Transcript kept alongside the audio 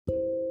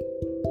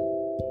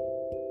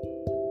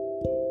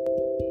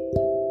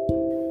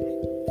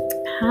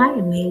Hi,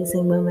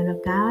 amazing women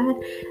of God.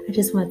 I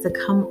just want to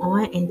come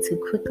on and to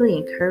quickly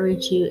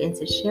encourage you and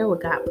to share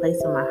what God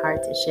placed on my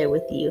heart to share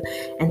with you.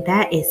 And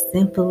that is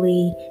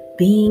simply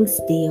being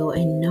still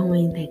and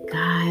knowing that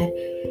God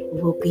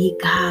will be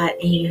God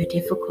in your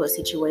difficult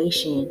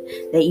situation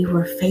that you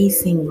are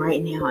facing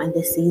right now in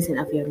the season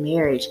of your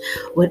marriage.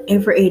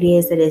 Whatever it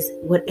is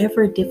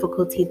whatever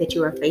difficulty that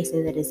you are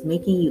facing that is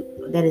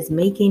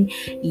making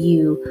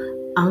you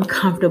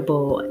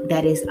uncomfortable,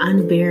 that is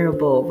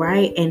unbearable,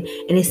 right? And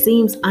it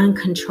seems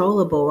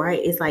uncontrollable, right?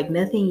 It's like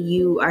nothing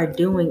you are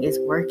doing is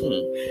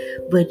working,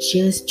 but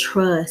just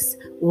trust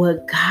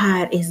what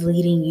God is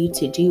leading you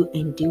to do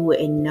and do it,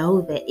 and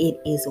know that it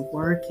is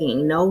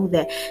working. Know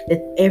that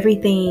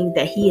everything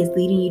that He is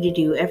leading you to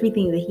do,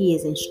 everything that He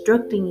is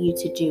instructing you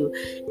to do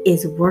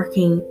is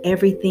working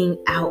everything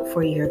out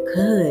for your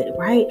good,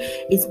 right?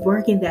 It's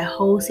working that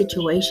whole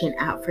situation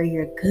out for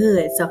your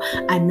good. So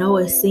I know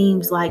it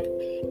seems like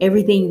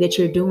everything that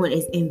you're doing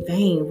is in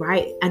vain,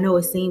 right? I know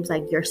it seems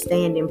like your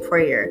stand in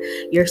prayer,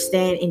 your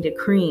stand in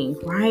decreeing,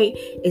 right,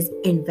 is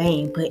in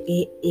vain, but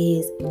it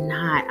is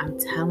not. I'm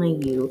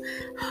telling you,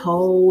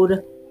 hold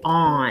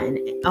on.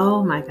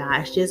 Oh my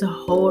gosh, just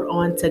hold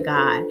on to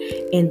God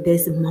in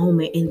this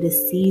moment, in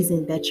this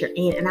season that you're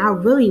in. And I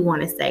really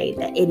want to say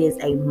that it is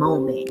a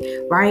moment,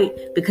 right?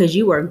 Because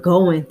you are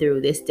going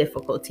through this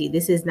difficulty.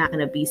 This is not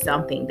going to be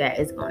something that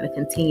is going to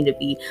continue to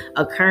be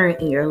occurring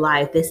in your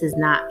life. This is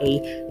not a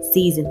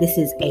season. This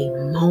is a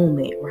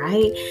moment,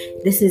 right?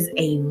 This is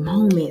a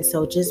moment.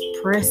 So just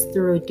press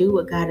through, do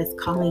what God is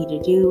calling you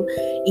to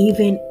do,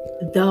 even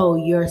though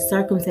your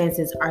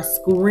circumstances are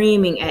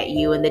screaming at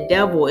you and the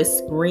devil is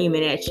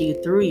screaming at you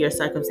through your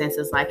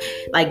circumstances,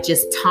 like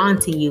just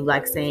taunting you,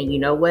 like saying, you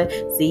know what,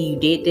 see, you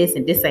did this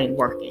and this ain't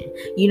working.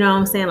 You know what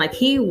I'm saying? Like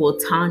he will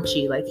taunt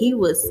you, like he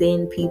will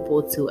send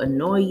people to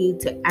annoy you,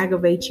 to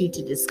aggravate you,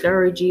 to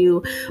discourage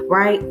you,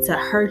 right? To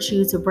hurt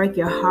you, to break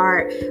your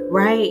heart,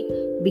 right?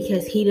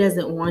 Because he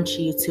doesn't want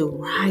you to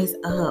rise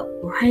up,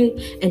 right?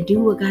 And do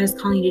what God is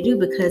calling you to do.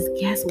 Because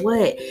guess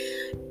what?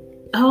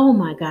 Oh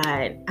my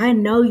God, I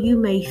know you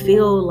may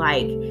feel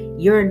like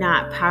you're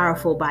not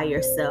powerful by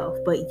yourself,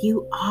 but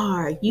you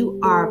are. You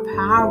are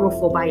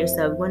powerful by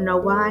yourself. You want to know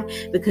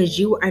why? Because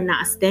you are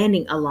not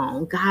standing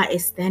alone. God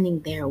is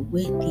standing there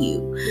with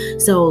you.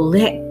 So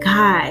let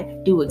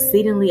God do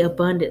exceedingly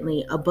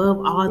abundantly above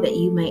all that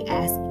you may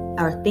ask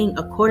or think,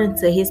 according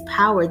to His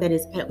power that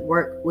is at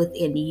work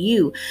within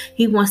you.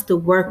 He wants to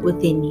work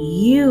within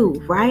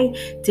you, right?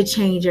 To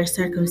change your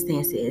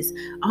circumstances.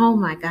 Oh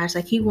my gosh,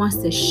 like He wants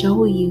to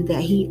show you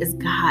that He is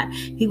God.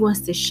 He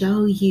wants to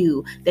show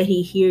you that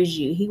He hears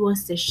you. He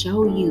wants to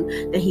show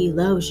you that He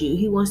loves you.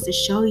 He wants to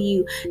show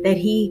you that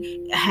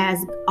He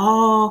has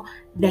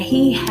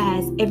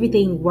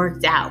everything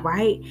worked out,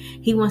 right?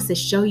 He wants to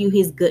show you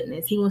His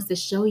goodness. He wants to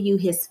show you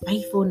His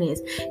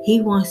faithfulness.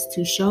 He wants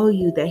to show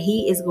you that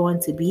He is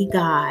going to be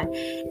God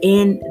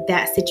in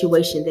that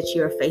situation that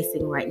you're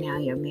facing right now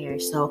in your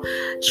marriage. So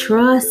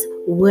trust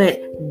what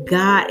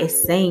God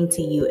is saying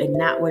to you and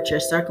not what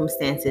your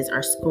circumstances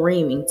are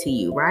screaming to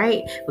you,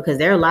 right? Because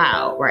they're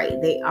loud, right?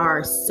 They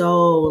are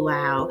so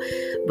loud.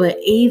 But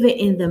even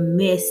in the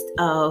midst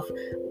of,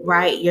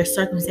 right, your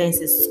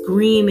circumstances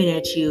screaming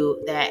at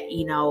you that,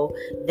 you know,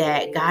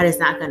 that God is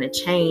not going to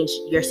change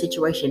your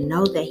situation,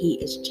 know that He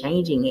is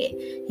changing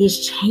it.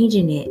 He's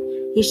changing it.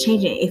 He's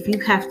changing it. If you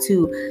have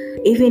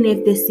to, even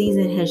if this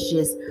season has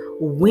just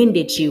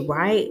winded you,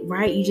 right?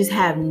 You just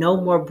have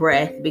no more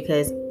breath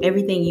because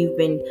everything you've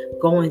been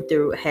going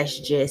through has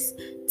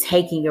just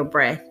taken your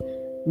breath.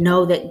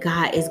 Know that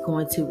God is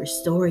going to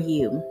restore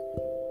you.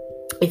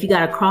 If you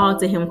got to crawl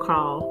to Him,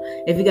 crawl.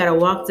 If you got to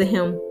walk to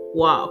Him,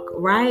 walk,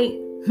 right?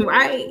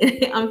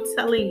 Right? I'm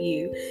telling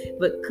you,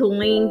 but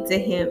cling to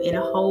Him and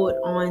hold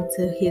on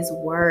to His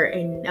word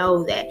and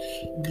know that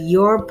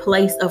your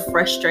place of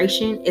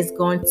frustration He's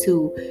going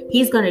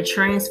to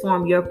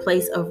transform your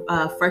place of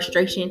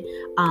frustration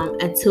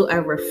into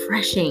a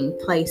refreshing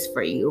place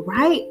for you,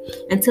 right?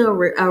 Until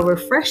a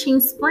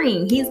refreshing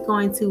spring. He's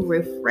going to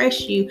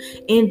refresh you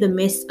in the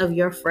midst of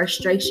your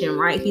frustration,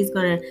 right? He's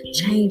going to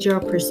change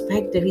your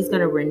perspective. He's going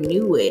to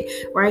renew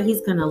it, right?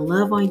 He's going to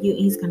love on you and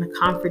He's going to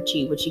comfort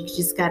you, but you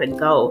just got to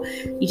go.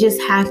 You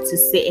just have to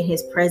sit in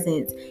His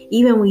presence,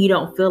 even when you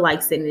don't feel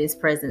like sitting in His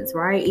presence,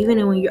 right?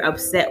 Even when you're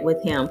upset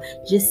with Him,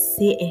 just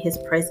sit in His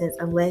presence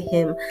and let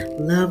Him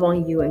love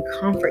on you and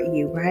comfort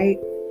you, right?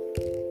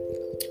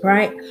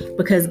 Right?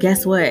 Because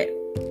guess what?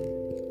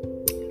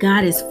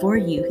 God is for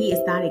you. He is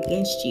not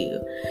against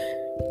you.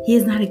 He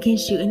is not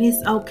against you. And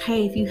it's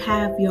okay if you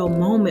have your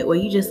moment where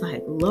you just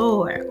like,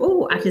 Lord,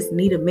 I just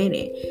need a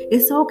minute.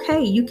 It's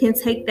okay. You can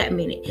take that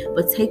minute,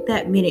 but take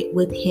that minute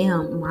with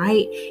Him,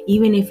 right?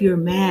 Even if you're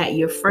mad,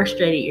 you're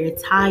frustrated, you're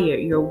tired,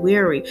 you're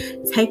weary,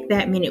 take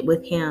that minute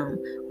with Him,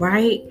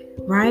 right?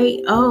 right?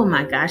 Oh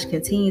my gosh,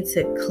 continue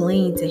to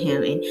cling to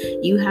him. And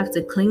you have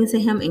to cling to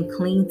him and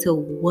cling to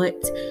what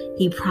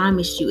he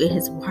promised you in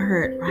his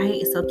word,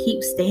 right? So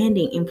keep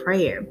standing in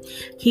prayer.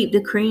 Keep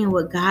decreeing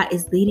what God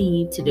is leading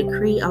you to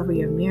decree over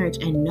your marriage,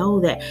 and know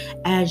that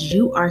as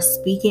you are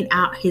speaking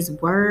out his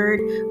word,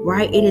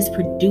 right, it is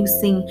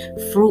producing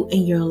fruit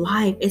in your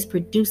life. It's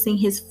producing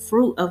his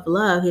fruit of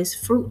love, his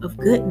fruit of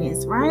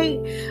goodness, right?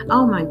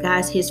 Oh my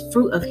gosh, his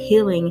fruit of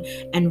healing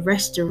and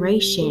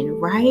restoration,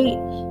 right?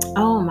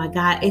 Oh my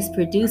God, it's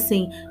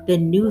producing the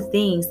new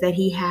things that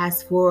he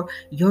has for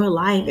your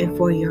life and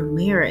for your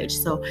marriage.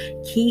 So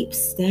keep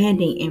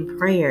standing in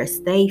prayer,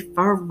 stay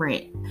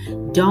fervent,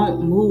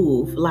 don't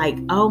move. Like,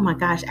 oh my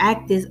gosh,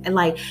 act this,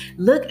 like,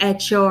 look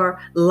at your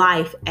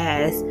life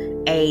as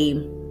a,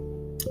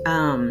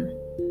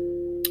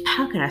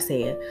 how can I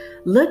say it?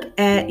 Look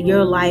at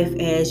your life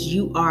as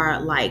you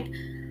are like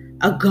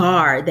a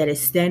guard that is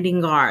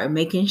standing guard,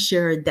 making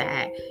sure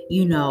that,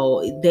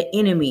 the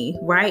enemy,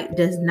 right,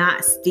 does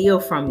not steal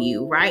from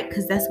you, right?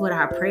 Because that's what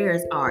our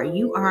prayers are.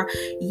 You are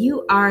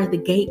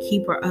the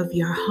gatekeeper of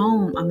your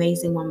home,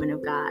 amazing woman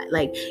of God.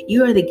 Like,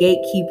 you are the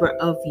gatekeeper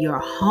of your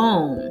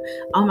home.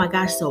 Oh my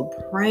gosh, so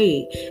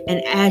pray.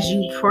 And as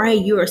you pray,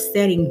 you are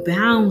setting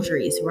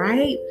boundaries,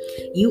 right?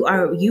 You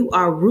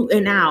are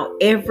rooting out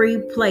every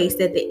place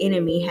that the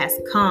enemy has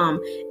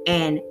come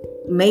and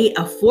made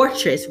a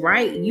fortress,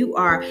 right?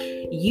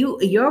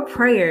 Your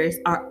prayers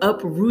are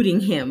uprooting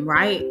him,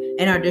 right?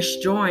 And are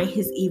destroying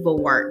his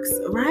evil works,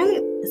 right?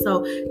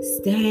 So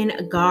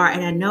stand guard.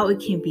 And I know it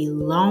can be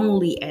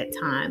lonely at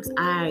times.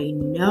 I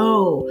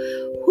know.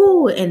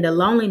 And the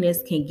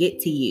loneliness can get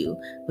to you,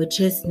 but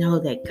just know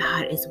that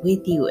God is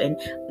with you. And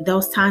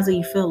those times when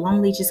you feel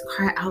lonely, just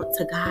cry out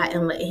to God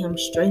and let him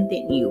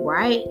strengthen you,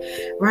 right?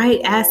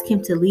 Ask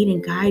him to lead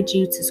and guide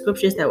you to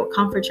scriptures that will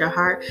comfort your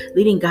heart,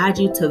 lead and guide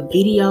you to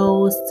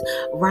videos,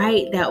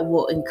 right, that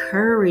will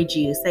encourage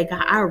you. Say,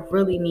 God, I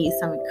really need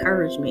some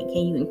encouragement.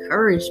 Can you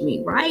encourage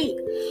me, right?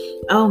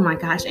 Oh my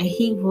gosh. And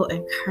he will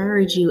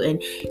encourage you.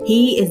 And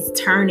he is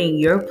turning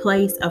your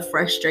place of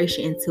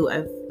frustration into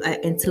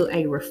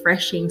a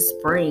refreshing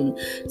spring.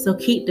 So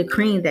keep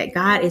decreeing that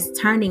God is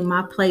turning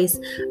my place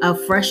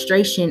of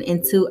frustration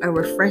into a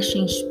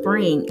refreshing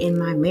spring in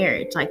my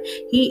marriage. Like,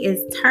 he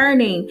is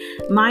turning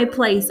my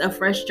place of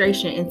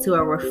frustration into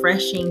a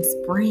refreshing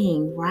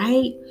spring,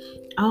 right?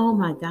 Oh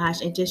my gosh.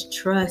 And just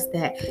trust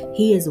that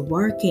he is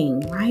working,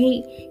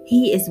 right?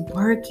 He is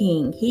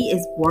working. He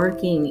is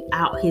working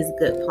out his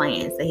good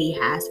plans that he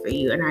has for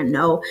you. And I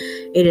know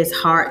it is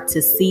hard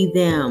to see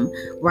them,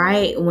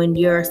 right? When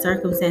your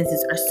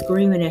circumstances are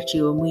screaming at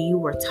you and when you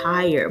were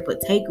tired,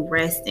 but take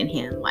rest in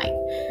him. Like,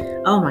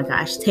 oh my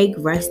gosh, take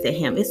rest in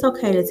him. It's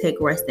okay to take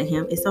rest in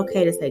him. It's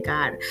okay to say,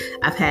 God,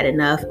 I've had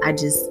enough. I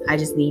just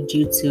need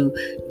you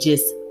to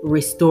just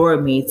restore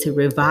me, to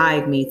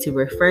revive me, to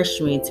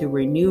refresh me, to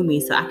renew me,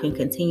 so I can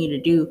continue to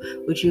do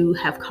what you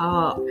have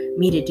called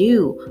me to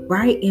do,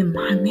 right, in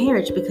my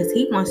marriage, because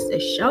he wants to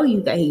show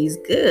you that he's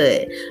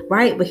good,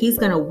 right? But he's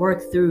going to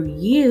work through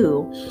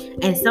you.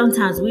 And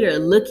sometimes we are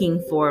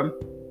looking for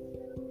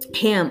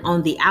him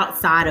on the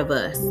outside of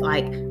us,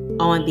 like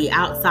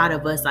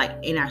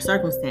in our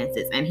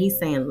circumstances. And he's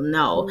saying,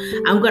 no,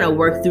 I'm going to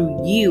work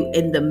through you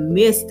in the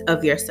midst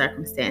of your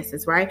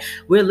circumstances, right?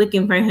 We're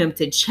looking for him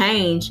to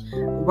change,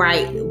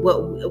 right?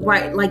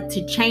 Like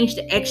to change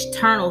the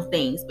external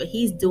things, but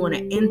he's doing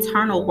an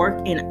internal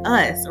work in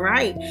us,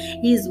 right?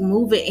 He's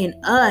moving in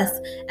us.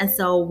 And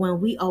so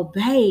when we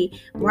obey,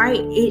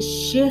 right, it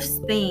shifts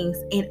things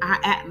in our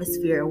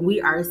atmosphere.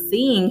 We are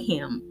seeing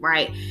him,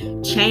 right,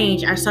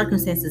 change our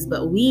circumstances,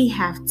 but we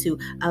have to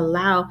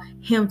allow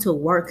him to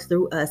work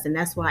through us. And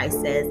that's why it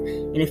says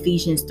in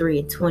Ephesians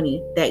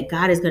 3:20 that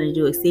God is going to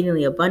do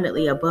exceedingly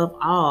abundantly above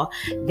all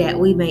that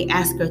we may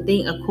ask or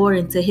think,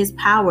 according to his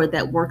power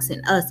that works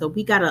in us. So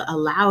we got to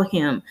allow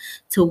him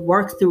to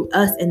work through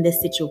us in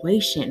this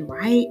situation,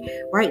 right?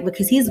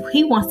 Because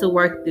he wants to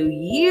work through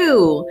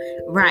you,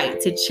 right,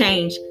 to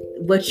change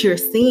what you're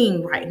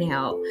seeing right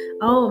now.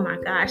 Oh my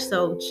gosh.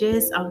 So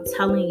I'm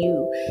telling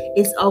you,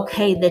 it's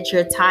okay that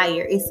you're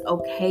tired. It's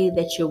okay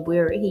that you're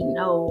weary. He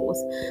knows.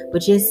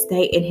 But just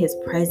stay in his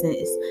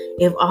presence.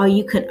 If all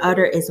you can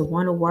utter is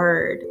one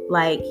word,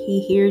 like, he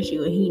hears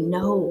you and he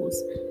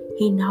knows.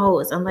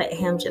 And let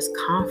him just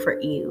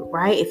comfort you,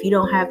 right? If you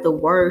don't have the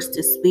words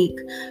to speak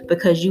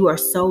because you are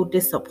so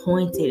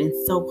disappointed and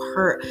so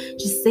hurt,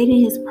 just sit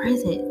in his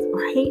presence,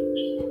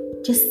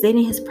 right? Just sit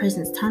in his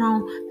presence. Turn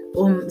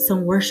on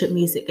some worship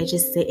music and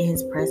just sit in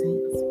his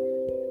presence.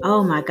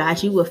 Oh my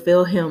gosh, you will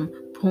feel him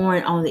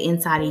pouring on the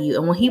inside of you.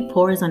 And when he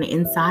pours on the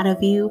inside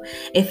of you,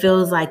 it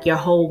feels like your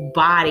whole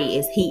body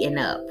is heating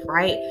up,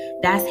 right?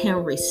 That's him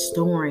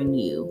restoring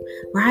you,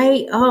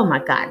 right? Oh my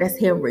God, that's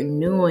him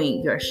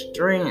renewing your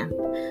strength,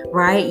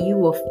 right? You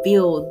will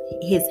feel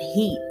his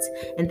heat,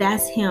 and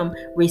that's him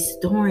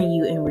restoring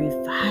you and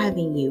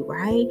reviving you,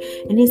 right?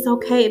 And it's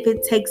okay if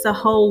it takes a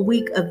whole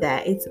week of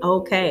that. It's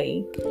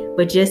okay.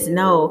 But just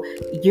know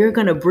you're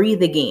going to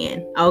breathe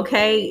again,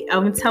 okay?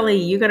 I'm telling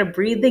you, you're going to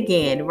breathe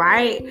again,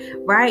 right?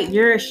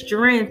 You're your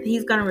strength.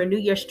 He's going to renew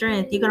your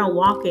strength. You're going to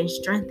walk in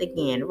strength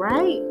again,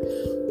 right?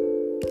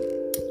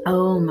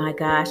 Oh my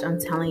gosh, I'm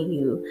telling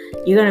you,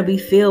 you're going to be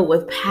filled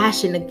with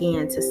passion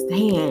again to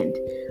stand,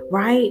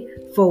 right?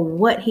 For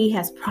what he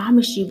has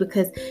promised you,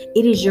 because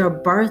it is your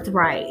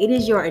birthright. It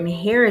is your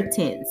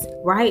inheritance,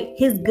 right?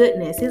 His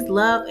goodness, his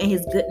love and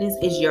his goodness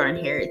is your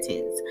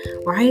inheritance,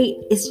 right?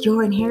 It's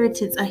your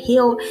inheritance. A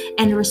healed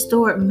and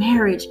restored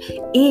marriage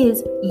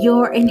is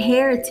your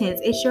inheritance.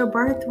 It's your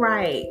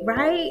birthright,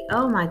 right?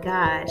 Oh my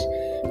gosh.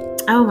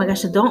 Oh my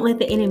gosh. So don't let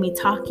the enemy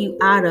talk you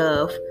out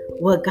of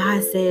what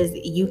God says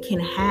you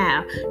can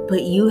have,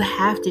 but you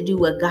have to do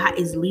what God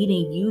is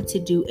leading you to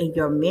do in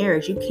your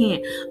marriage. You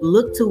can't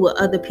look to what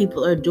other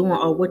people are doing,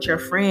 or what your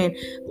friend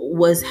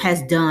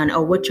has done,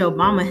 or what your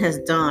mama has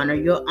done, or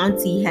your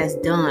auntie has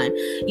done.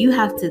 You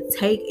have to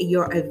take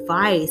your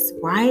advice,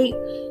 right,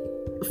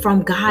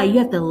 from God. You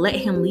have to let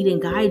him lead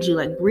and guide you.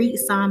 Like, read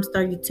Psalms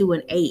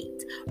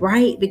 32:8,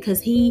 right? Because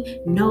he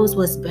knows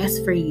what's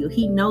best for you.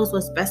 He knows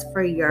what's best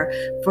for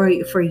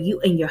you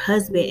and your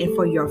husband and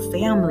for your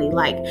family.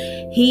 Like,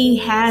 he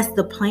has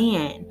the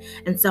plan.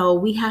 And so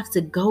we have to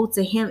go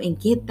to him and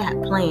get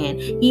that plan.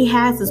 He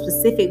has a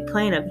specific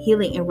plan of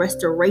healing and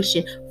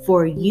restoration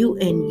for you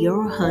and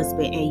your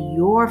husband and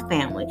your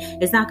family.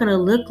 It's not going to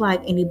look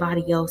like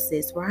anybody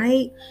else's,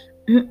 right?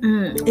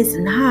 It's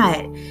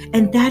not.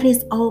 And that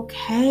is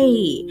okay.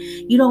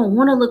 You don't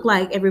want to look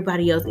like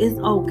everybody else. It's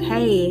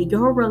okay.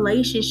 Your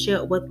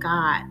relationship with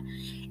God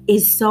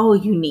is so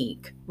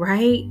unique,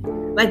 right?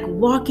 Like,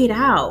 walk it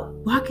out.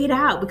 Walk it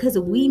out, because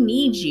we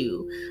need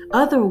you.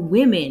 Other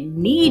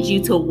women need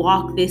you to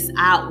walk this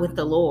out with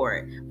the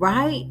Lord,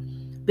 right?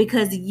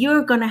 Because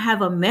you're going to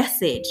have a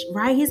message,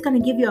 right? He's going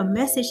to give you a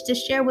message to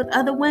share with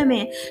other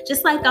women,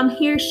 just like I'm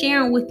here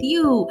sharing with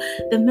you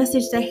the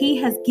message that he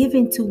has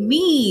given to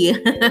me,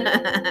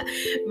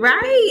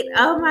 right?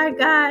 Oh my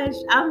gosh.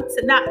 I'm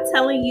not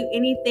telling you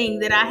anything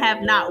that I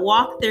have not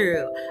walked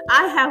through.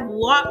 I have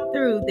walked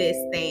through this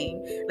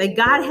thing. Like,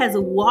 God has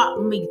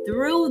walked me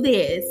through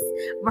this,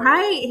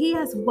 right? He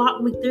has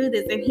walked me through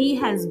this, and he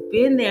has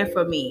been there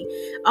for me.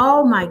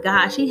 Oh my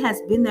gosh, he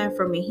has been there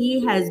for me.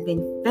 He has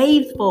been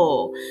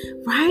faithful,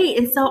 right?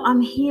 And so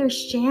I'm here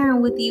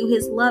sharing with you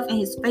his love and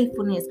his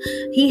faithfulness.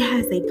 He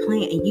has a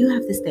plan, and you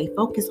have to stay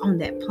focused on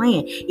that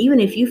plan. Even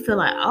if you feel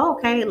like, oh,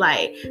 okay,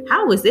 like,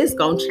 how is this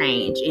going to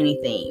change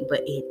anything?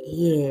 But it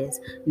is.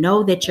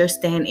 Know that your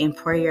stand in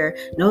prayer.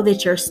 Know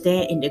that your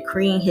stand in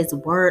decreeing his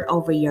word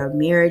over your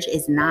marriage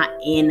is not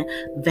in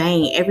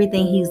vain.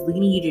 Everything he's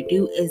leading you to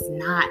do is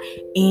not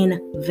in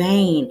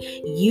vain.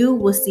 You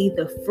will see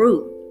the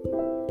fruit.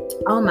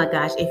 Oh my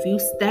gosh, if you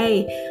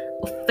stay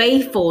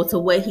faithful to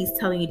what he's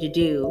telling you to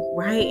do,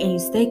 right? And you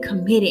stay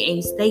committed and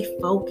you stay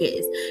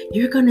focused,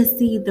 you're going to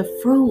see the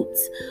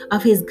fruits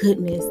of his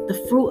goodness,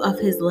 the fruit of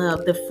his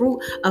love, the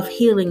fruit of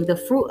healing, the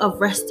fruit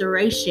of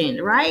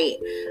restoration, right?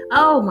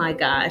 Oh my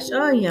gosh.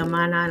 Oh yeah,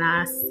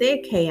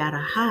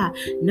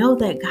 know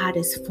that God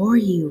is for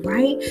you,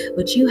 right?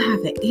 But you have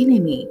an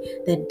enemy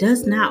that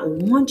does not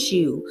want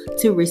you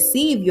to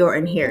receive your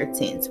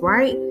inheritance,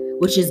 right?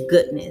 Which is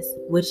goodness,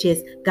 which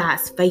is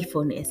God's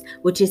faithfulness,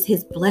 which is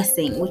his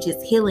blessing, which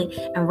is healing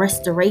and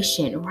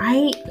restoration,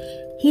 right?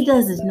 He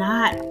does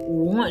not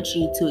want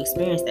you to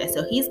experience that.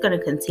 So he's going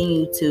to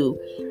continue to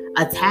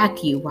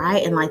attack you,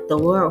 right? And like, the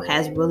Lord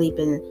has really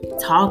been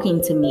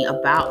talking to me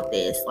about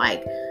this,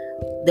 like,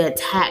 the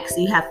attacks.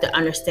 You have to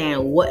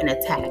understand what an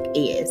attack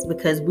is,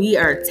 because we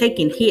are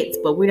taking hits,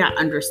 but we're not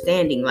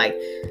understanding. Like,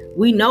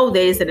 we know that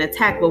it's an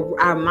attack, but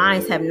our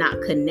minds have not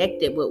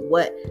connected with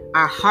what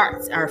our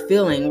hearts are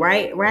feeling,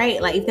 right?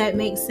 Like, if that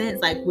makes sense,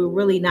 like, we're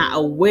really not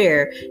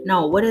aware.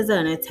 No, what does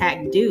an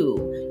attack do?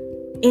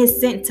 It's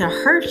sent to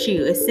hurt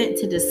you. It's sent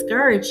to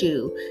discourage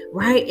you,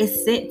 right?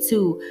 It's sent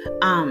to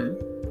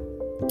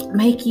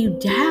make you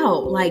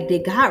doubt, like,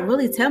 did God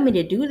really tell me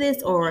to do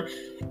this? Or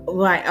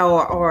like,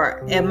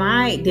 or am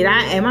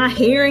I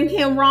hearing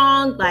him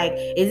wrong? Like,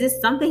 is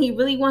this something he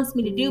really wants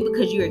me to do?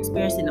 Because you're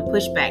experiencing a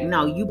pushback.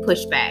 No, you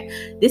push back.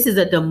 This is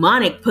a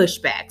demonic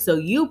pushback. So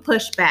you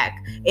push back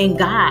in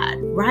God,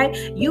 right?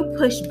 You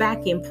push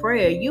back in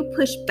prayer. You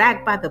push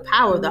back by the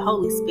power of the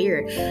Holy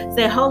Spirit.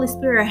 Say, Holy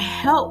Spirit,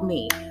 help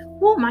me.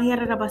 Who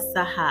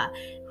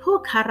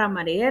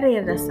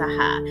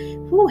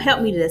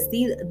help me to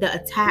see the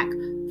attack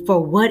for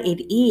what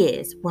it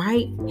is,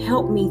 right?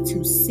 Help me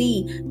to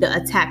see the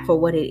attack for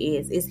what it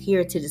is. It's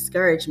here to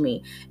discourage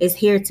me. It's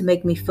here to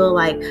make me feel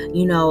like,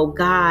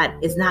 God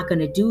is not going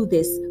to do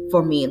this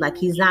for me. Like,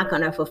 he's not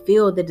going to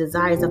fulfill the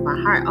desires of my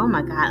heart. Oh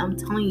my God, I'm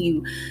telling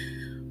you,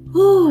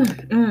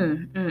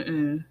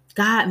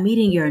 God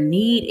meeting your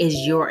need is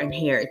your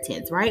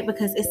inheritance, right?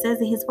 Because it says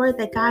in his word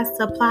that God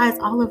supplies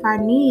all of our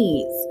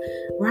needs,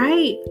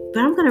 right?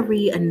 But I'm going to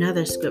read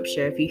another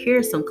scripture. If you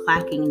hear some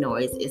clacking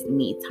noise, it's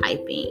me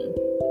typing.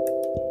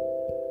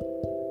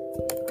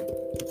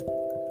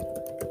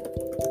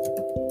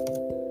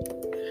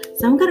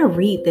 So I'm going to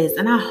read this,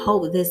 and I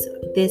hope this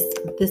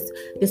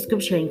this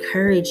scripture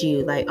encourage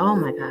you, like, oh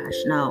my gosh,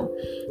 no,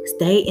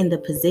 stay in the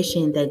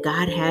position that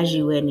God has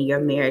you in your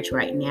marriage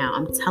right now.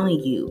 I'm telling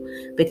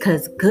you,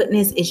 because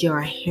goodness is your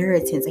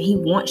inheritance and he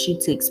wants you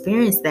to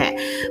experience that.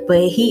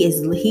 But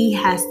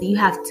you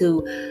have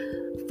to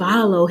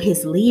follow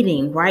his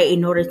leading, right,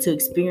 in order to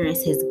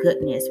experience his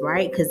goodness,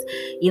 right? Because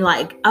you're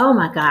like, oh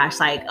my gosh,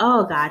 like,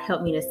 oh God,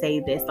 help me to say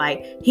this,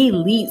 like, he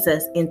leads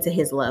us into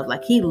his love,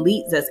 like he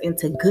leads us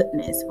into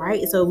goodness,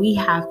 right? So we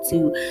have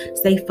to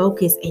stay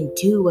focused and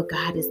do what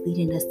God is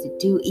leading us to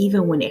do,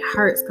 even when it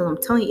hurts, because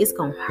I'm telling you, it's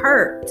gonna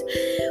hurt.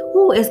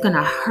 Ooh, it's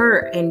gonna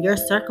hurt in your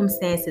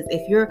circumstances.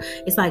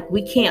 It's like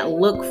we can't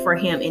look for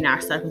him in our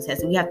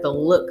circumstances. We have to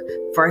look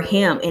for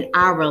him in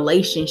our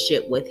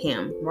relationship with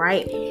him,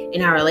 right?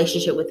 In our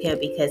relationship with him,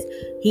 because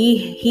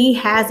he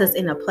has us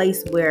in a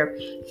place where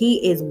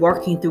he is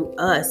working through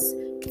us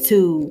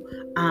to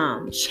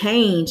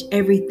change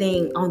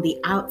everything on the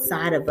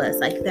outside of us.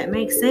 Like, that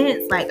makes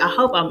sense. Like, I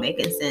hope I'm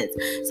making sense.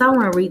 So I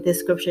want to read this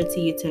scripture to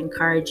you to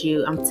encourage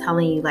you. I'm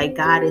telling you, like,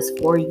 God is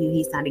for you.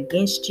 He's not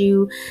against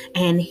you,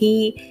 and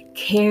he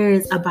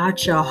cares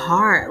about your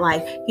heart.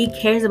 Like, he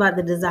cares about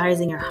the desires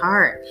in your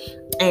heart.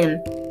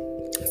 And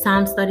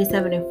Psalms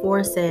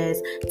 37:4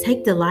 says,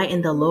 take delight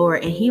in the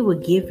Lord and he will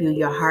give you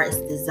your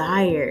heart's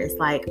desires.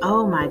 Like,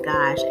 oh my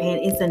gosh. And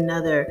it's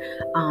another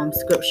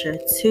scripture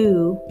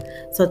too.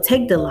 So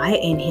take delight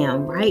in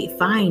him, right?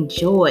 Find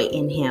joy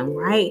in him,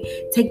 right?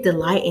 Take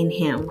delight in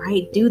him,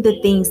 right? Do the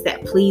things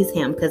that please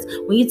him. Because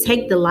when you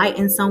take delight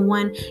in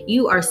someone,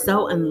 you are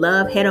so in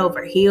love, head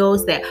over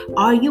heels, that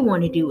all you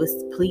want to do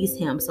is please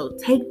him. So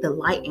take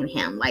delight in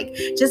him. Like,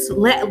 just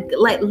let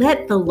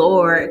the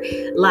Lord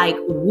like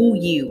woo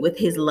you with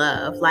his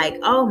love. Like,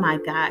 oh my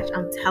gosh,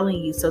 I'm telling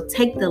you. So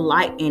take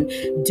delight in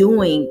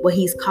doing what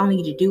he's calling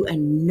you to do,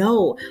 and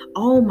know,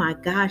 oh my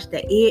gosh,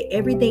 that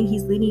everything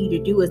he's leading you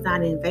to do is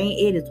not in vain.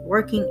 It is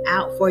working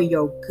out for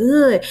your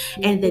good,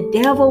 and the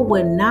devil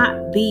would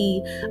not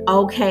be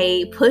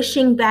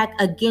pushing back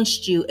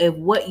against you if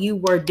what you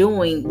were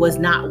doing was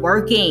not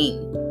working.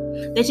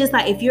 It's just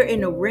like if you're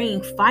in a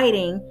ring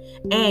fighting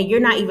and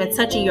you're not even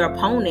touching your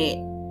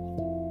opponent,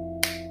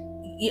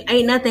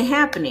 ain't nothing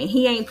happening.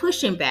 He ain't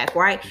pushing back,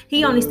 right?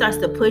 He only starts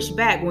to push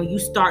back when you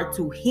start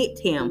to hit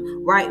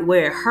him right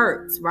where it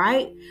hurts,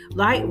 right?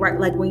 Right.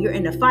 Like when you're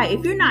in a fight,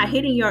 if you're not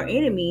hitting your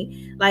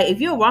enemy, like if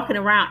you're walking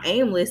around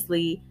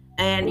aimlessly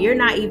and you're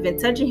not even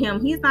touching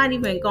him, he's not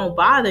even going to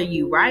bother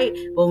you, right?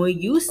 But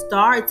when you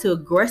start to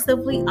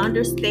aggressively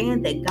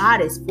understand that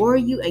God is for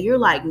you and you're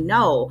like,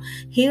 no,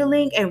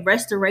 healing and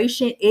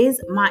restoration is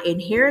my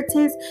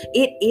inheritance.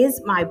 It is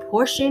my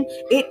portion.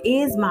 It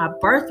is my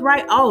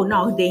birthright. Oh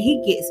no, then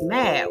he gets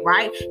mad,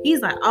 right?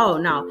 He's like, oh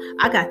no,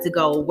 I got to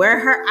go wear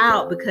her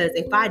out, because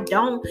if I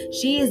don't,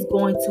 she is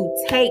going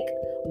to take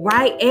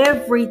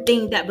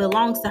everything that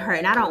belongs to her,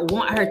 and I don't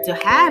want her to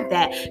have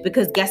that,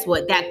 because guess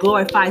what? That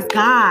glorifies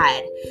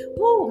God.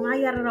 Woo,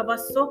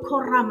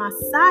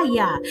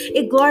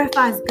 it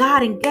glorifies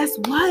God, and guess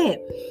what?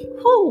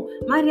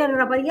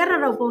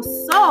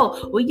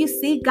 When you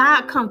see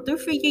God come through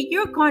for you,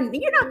 you're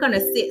not gonna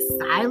sit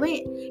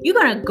silent. You're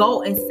gonna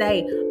go and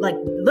say, like,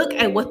 look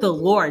at what the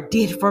Lord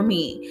did for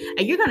me,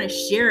 and you're gonna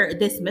share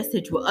this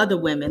message with other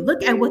women.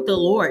 Look at what the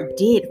Lord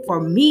did for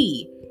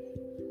me.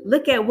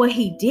 Look at what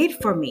he did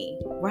for me,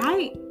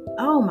 right?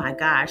 Oh my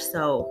gosh.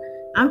 So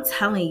I'm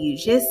telling you,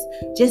 just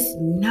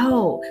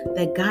know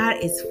that God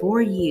is for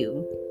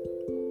you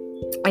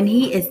and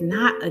he is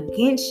not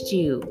against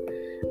you.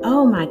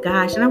 Oh my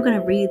gosh. And I'm going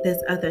to read this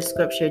other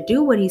scripture.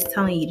 Do what he's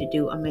telling you to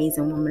do,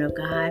 amazing woman of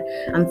God.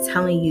 I'm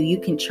telling you,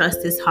 you can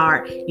trust his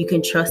heart. You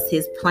can trust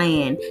his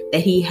plan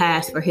that he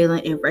has for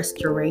healing and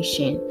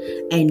restoration,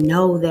 and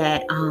know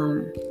that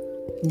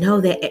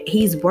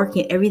he's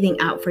working everything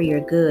out for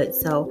your good.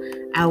 So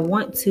I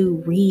want to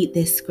read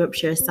this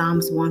scripture,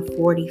 Psalms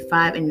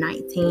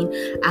 145:19.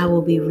 I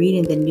will be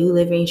reading the New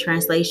Living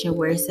Translation,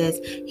 where it says,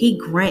 he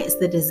grants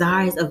the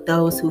desires of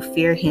those who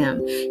fear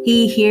him.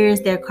 He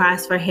hears their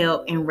cries for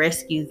help and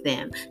rescues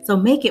them. So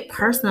make it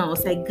personal.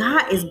 Say,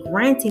 God is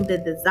granting the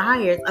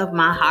desires of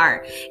my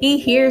heart. He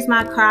hears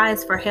my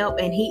cries for help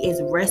and he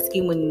is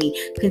rescuing me.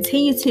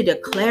 Continue to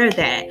declare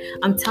that.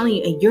 I'm telling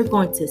you, and you're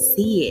going to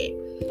see it.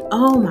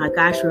 Oh my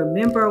gosh,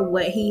 remember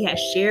what he has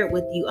shared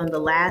with you on the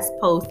last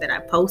post that I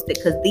posted,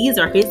 because these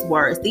are his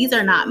words. These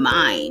are not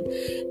mine.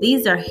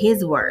 These are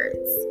his words.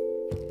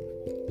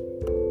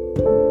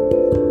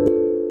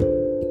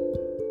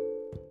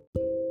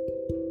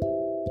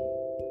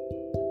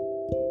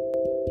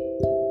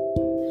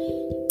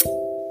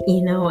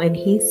 And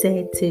he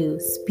said to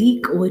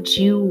speak what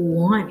you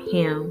want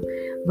him,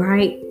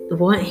 right?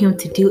 want him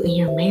to do in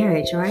your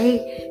marriage, right?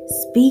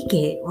 Speak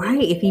it,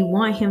 right? If you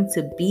want him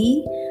to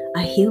be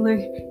a healer,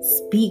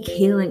 speak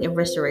healing and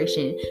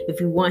restoration.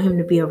 If you want him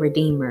to be a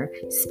redeemer,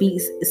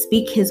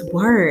 speak his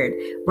word,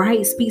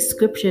 right? Speak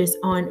scriptures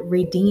on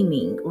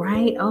redeeming,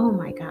 right? Oh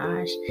my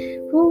gosh.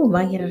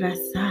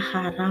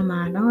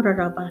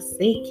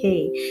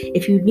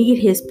 If you need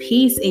his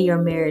peace in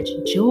your marriage,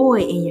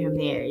 joy in your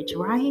marriage,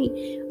 right?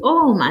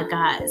 Oh my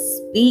God,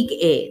 speak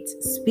it.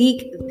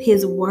 Speak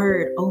his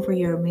word over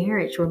your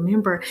marriage.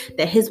 Remember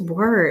that his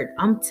word,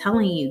 I'm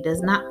telling you,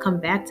 does not come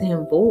back to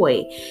him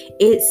void.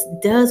 It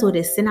does what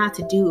it's sent out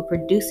to do. It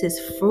produces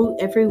fruit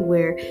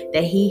everywhere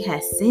that he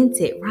has sent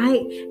it,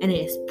 right? And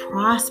it's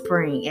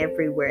prospering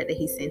everywhere that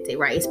he sent it,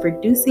 right? It's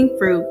producing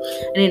fruit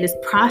and it is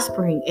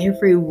prospering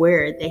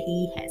everywhere that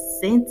he has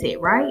sent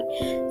it, right?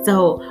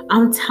 So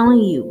I'm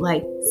telling you,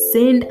 like,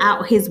 send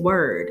out his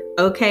word,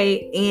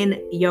 okay,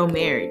 in your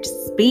marriage.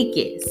 Speak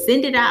it,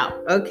 send it out,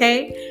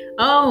 okay?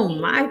 Oh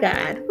my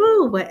God.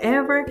 Woo,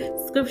 whatever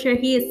scripture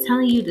he is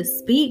telling you to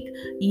speak,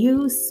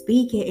 you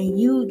speak it and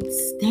you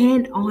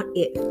stand on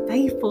it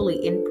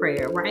faithfully in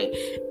prayer, right?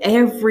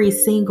 Every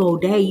single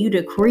day you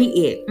decree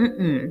it.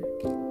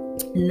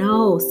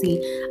 No, see,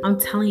 I'm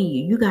telling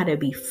you, you got to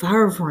be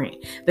fervent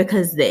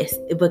because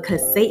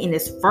Satan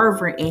is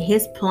fervent in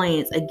his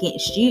plans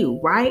against you,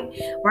 right?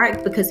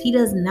 Because he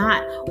does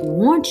not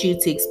want you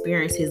to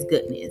experience his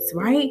goodness,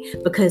 right?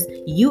 Because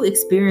you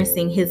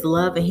experiencing his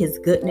love and his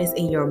goodness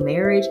in your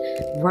marriage,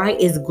 right,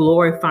 is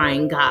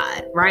glorifying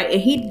God, right?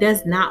 And he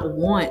does not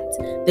want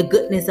the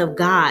goodness of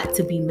God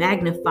to be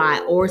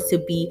magnified or to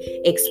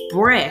be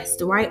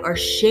expressed, right, or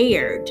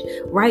shared,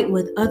 right,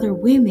 with other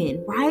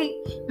women, right?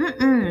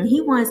 He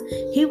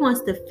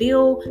wants to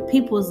fill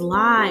people's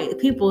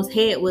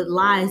head with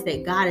lies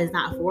that God is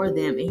not for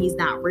them and he's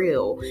not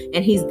real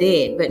and he's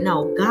dead. But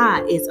no,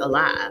 God is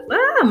alive.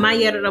 And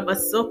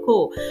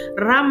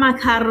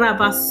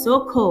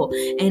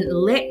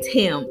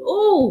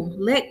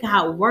let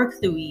God work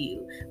through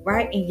you,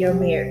 right, in your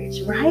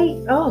marriage, right?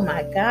 Oh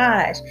my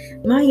gosh.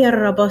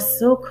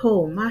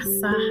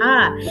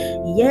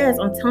 Yes,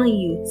 I'm telling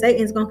you,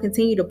 Satan's going to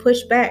continue to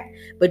push back,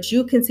 but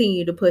you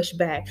continue to push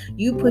back.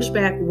 You push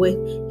back with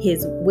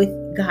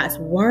God's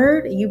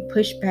word. You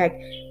push back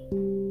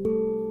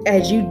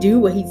as you do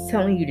what he's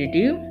telling you to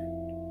do.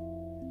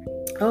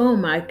 Oh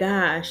my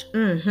gosh.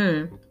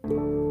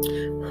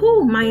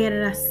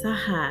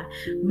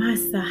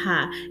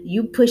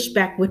 You push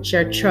back with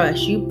your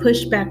trust. You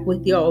push back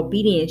with your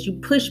obedience. You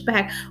push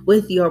back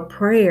with your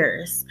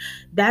prayers.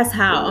 That's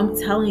how I'm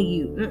telling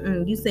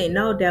you. You say,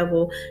 no,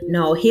 devil.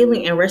 No,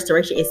 healing and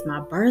restoration is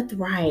my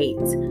birthright.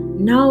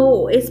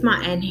 No, it's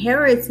my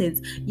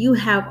inheritance. You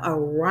have a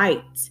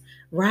right,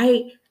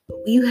 right?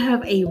 You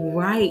have a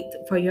right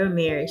for your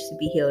marriage to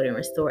be healed and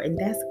restored. And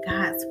that's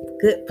God's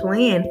good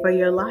plan for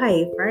your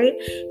life, right?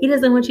 He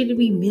doesn't want you to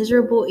be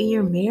miserable in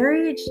your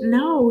marriage.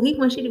 No, he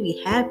wants you to be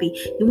happy.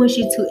 He wants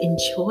you to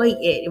enjoy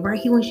it,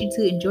 right? He wants you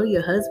to enjoy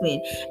your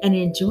husband and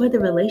enjoy the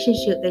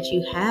relationship that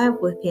you have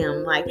with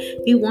him. Like,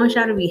 he wants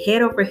y'all to be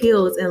head over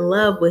heels in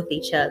love with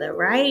each other,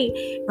 right?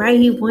 Right?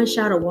 He wants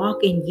y'all to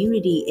walk in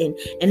unity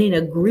and in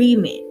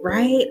agreement,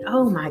 right?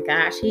 Oh my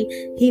gosh.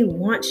 He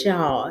wants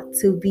y'all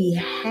to be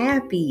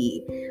happy,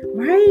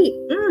 right?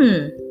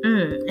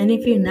 And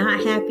if you're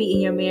not happy in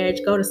your marriage,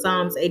 go to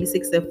Psalms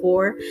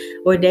 86:4,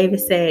 where David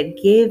said,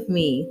 give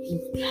me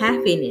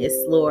happiness,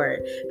 Lord,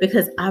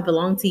 because I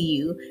belong to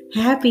you.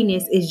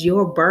 Happiness is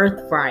your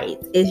birthright,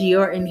 is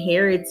your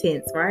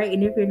inheritance, right?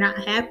 And if you're not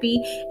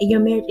happy in your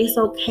marriage, it's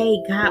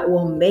okay. God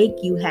will make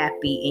you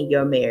happy in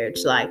your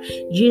marriage. Like,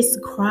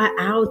 just cry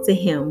out to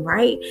him,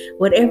 right?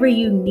 Whatever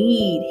you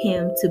need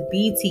him to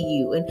be to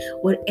you and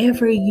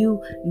whatever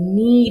you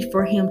need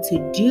for him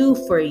to do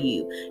for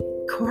you,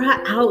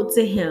 cry out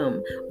to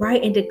him,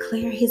 right? And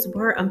declare his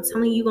word. I'm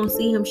telling you, you're going to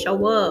see him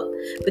show up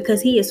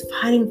because he is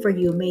fighting for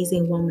you,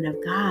 amazing woman of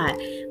God.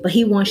 But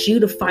he wants you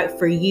to fight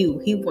for you.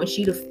 He wants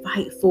you to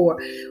fight for,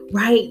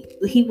 right?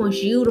 He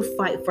wants you to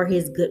fight for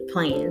his good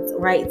plans,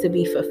 right? To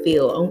be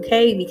fulfilled,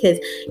 okay? Because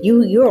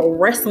you're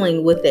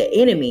wrestling with the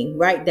enemy,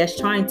 right? That's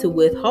trying to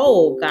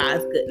withhold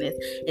God's goodness.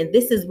 And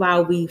this is why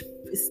we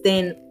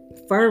stand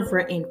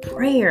fervent in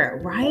prayer,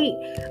 right?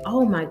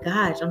 Oh my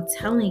gosh, I'm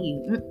telling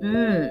you,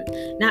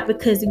 not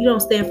because you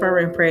don't stand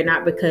fervent in prayer,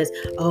 not because,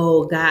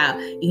 oh God,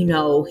 he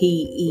wants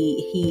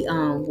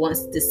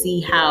to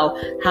see how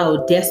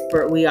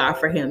desperate we are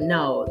for him.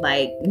 No,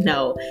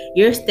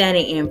 you're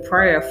standing in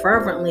prayer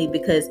fervently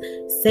because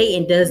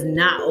Satan does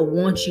not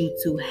want you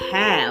to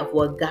have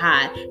what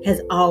God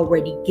has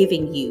already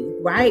given you,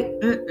 right?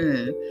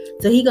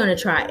 So he's gonna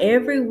try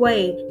every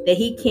way that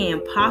he can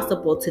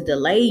possible to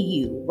delay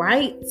you,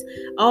 right?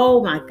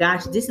 Oh my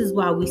gosh, this is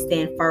why we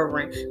stand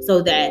fervent,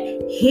 so that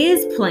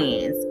his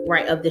plans,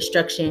 right, of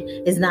destruction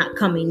is not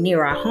coming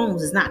near our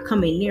homes, it's not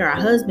coming near our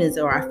husbands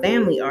or our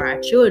family or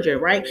our children,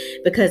 right?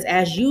 Because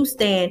as you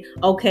stand,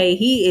 okay,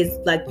 he is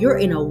like, you're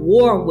in a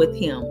war with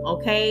him,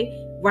 okay?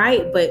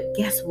 right? But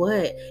guess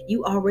what?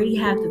 You already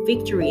have the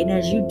victory. And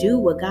as you do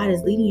what God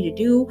is leading you to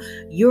do,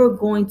 you're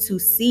going to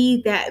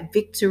see that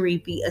victory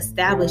be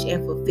established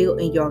and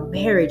fulfilled in your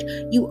marriage.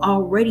 You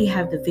already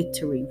have the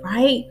victory,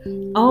 right?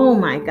 Oh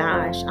my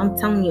gosh, I'm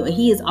telling you, and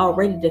he is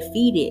already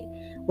defeated,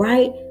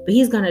 right? But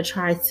he's going to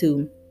try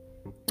to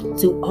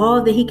do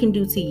all that he can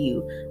do to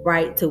you,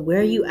 right? To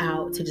wear you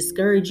out, to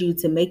discourage you,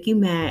 to make you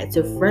mad,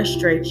 to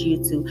frustrate you,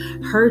 to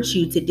hurt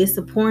you, to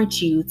disappoint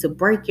you, to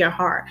break your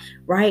heart,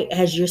 right?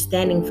 As you're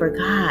standing for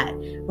God,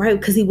 right?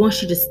 Because he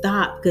wants you to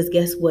stop. Because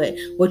guess what?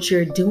 What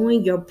you're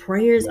doing, your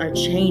prayers are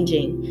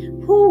changing.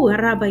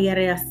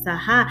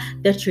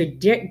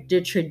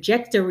 The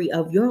trajectory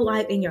of your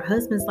life and your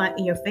husband's life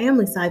and your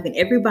family's life and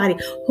everybody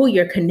who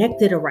you're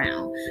connected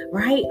around,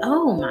 right?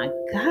 Oh my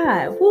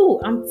God.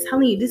 I'm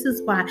telling you, this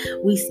is why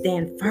we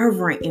stand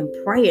fervent in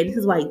prayer. This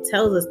is why he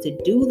tells us to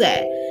do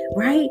that,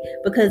 right?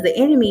 Because the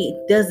enemy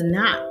does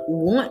not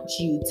want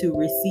you to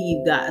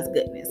receive God's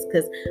goodness.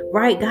 Because,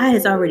 right, God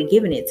has already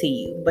given it to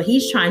you, but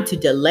he's trying to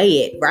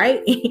delay it,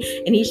 right?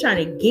 And he's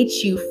trying to get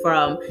you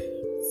from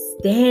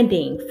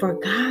standing for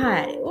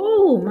God.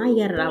 Oh my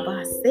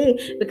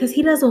yarabase, because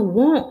he doesn't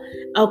want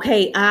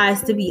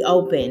eyes to be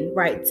open,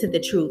 right, to the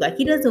truth. Like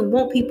he doesn't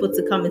want people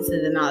to come into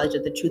the knowledge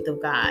of the truth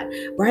of God,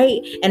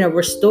 right? And a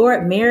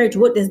restored marriage,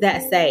 what does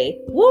that say?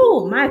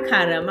 Woo, my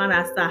kana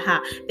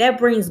manasaha. That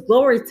brings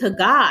glory to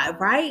God,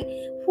 right?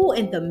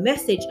 And the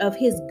message of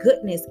his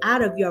goodness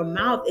out of your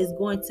mouth is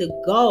going to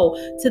go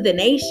to the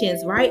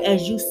nations, right?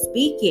 As you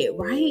speak it,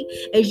 right?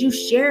 As you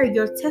share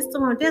your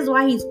testimony. That's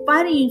why he's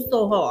fighting you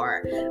so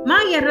hard.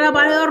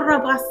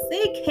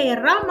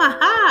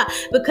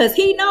 Because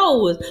he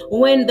knows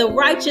when the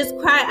righteous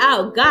cry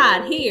out,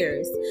 God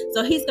hears.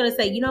 So he's gonna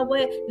say, you know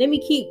what? Let me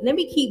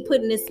keep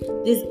putting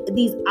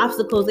these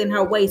obstacles in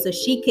her way so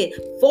she could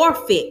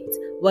forfeit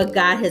what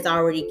God has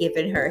already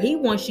given her. He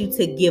wants you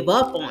to give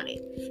up on it.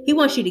 He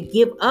wants you to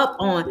give up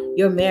on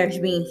your marriage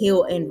being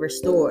healed and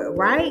restored,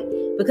 right?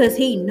 Because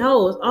he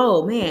knows,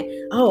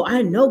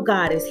 I know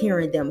God is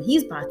hearing them.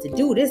 He's about to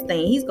do this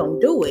thing. He's going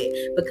to do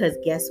it. Because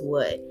guess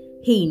what?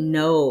 He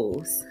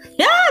knows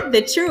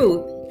the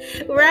truth,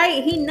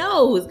 right? He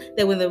knows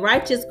that when the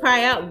righteous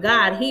cry out,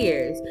 God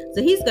hears.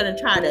 So he's going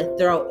to try to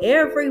throw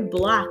every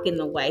block in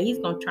the way. He's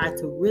going to try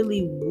to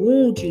really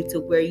wound you to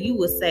where you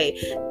will say,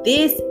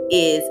 this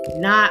is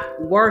not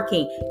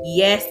working.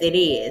 Yes, it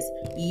is.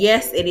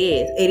 Yes, it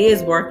is. It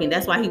is working.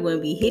 That's why he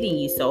wouldn't be hitting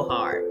you so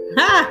hard.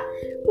 Ha!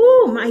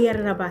 Woo,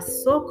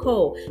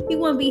 Mayarabasoko. He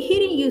wouldn't be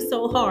hitting you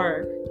so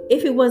hard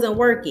if it wasn't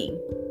working.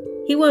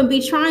 He wouldn't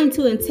be trying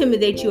to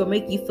intimidate you or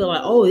make you feel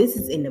like, oh, this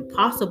is an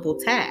impossible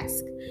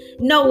task.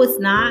 No, it's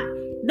not.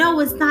 No,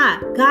 it's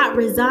not. God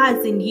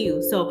resides in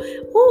you. So,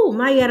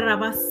 Maya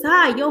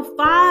Rabasa, your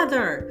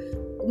Father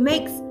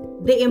makes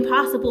the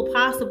impossible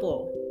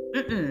possible.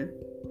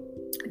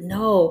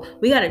 No,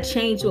 we got to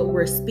change what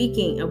we're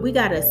speaking, and we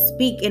got to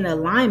speak in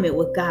alignment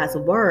with God's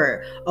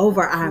word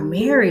over our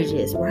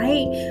marriages,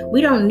 right?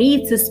 We don't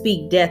need to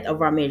speak death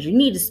over our marriage. You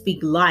need to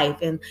speak life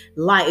and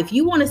life. If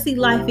you want to see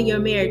life in your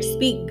marriage,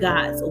 speak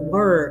God's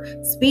word.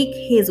 Speak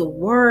his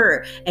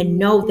word and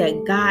know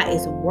that God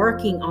is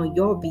working on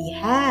your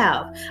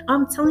behalf.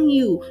 I'm telling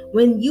you,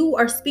 when you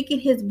are speaking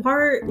his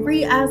word,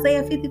 read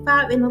Isaiah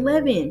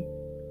 55:11.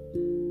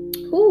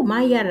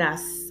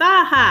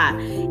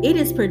 It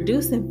is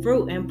producing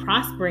fruit and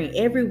prospering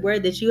everywhere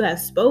that you have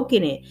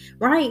spoken it,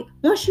 right?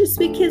 Once you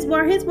speak his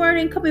word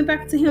ain't coming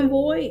back to him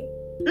void.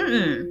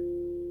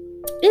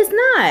 It's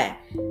not.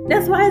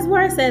 That's why his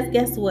word says,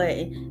 guess what?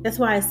 That's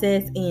why it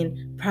says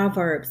in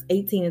Proverbs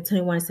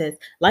 18:21, it says,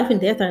 life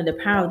and death are in the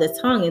power of the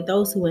tongue, and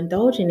those who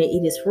indulge in it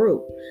eat its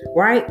fruit,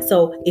 right?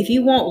 So if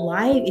you want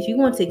life, if you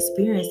want to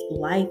experience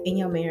life in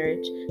your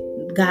marriage,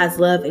 God's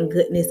love and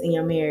goodness in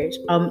your marriage,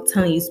 I'm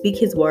telling you, speak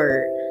his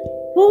word.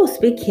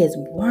 Speak his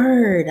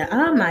word.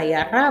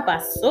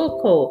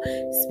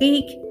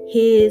 Speak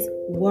his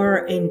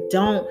word and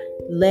don't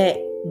let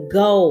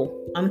go.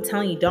 I'm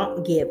telling you,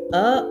 don't give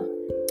up.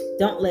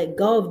 Don't let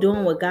go of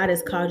doing what God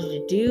has called you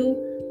to do.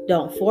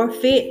 Don't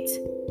forfeit.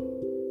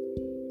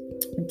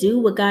 Do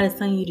what God is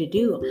telling you to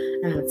do.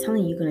 And I'm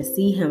telling you, you're going to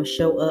see him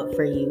show up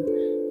for you.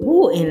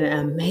 In an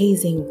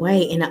amazing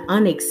way, in an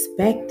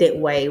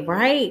unexpected way,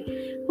 right?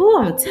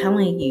 I'm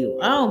telling you,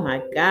 oh my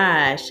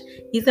gosh,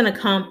 he's going to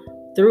come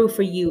through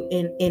for you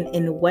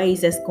in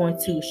ways that's going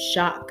to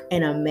shock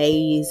and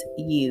amaze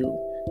you,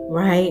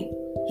 right?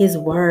 His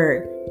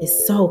word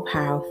is so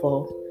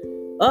powerful.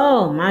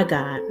 Oh my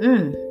God.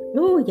 And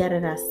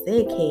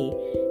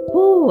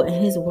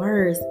his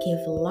words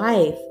give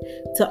life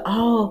to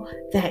all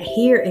that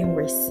hear and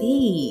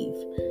receive.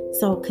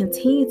 So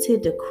continue to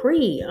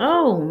decree.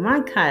 Oh my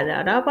God.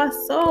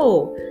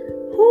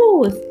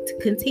 To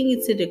continue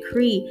to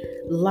decree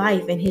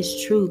life and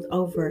his truth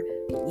over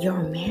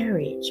your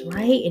marriage,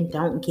 right? And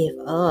don't give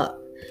up.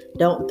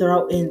 Don't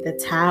throw in the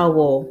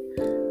towel.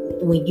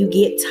 When you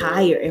get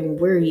tired and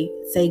weary,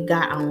 say,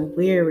 God, I'm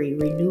weary.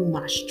 Renew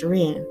my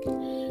strength.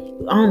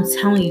 I'm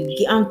telling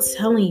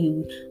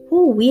you,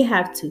 we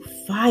have to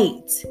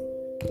fight.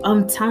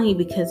 I'm telling you,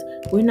 because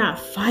we're not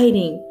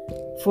fighting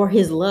for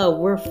his love.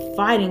 We're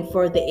fighting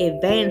for the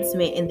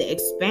advancement and the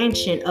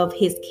expansion of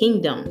his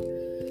kingdom.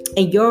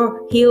 And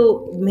your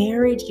healed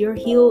marriage, your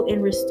healed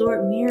and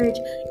restored marriage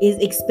is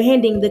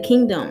expanding the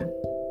kingdom.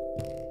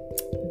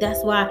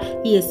 That's why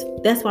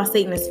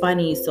Satan is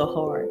fighting you so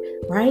hard,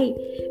 right?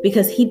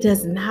 Because he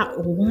does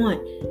not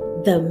want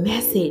the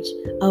message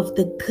of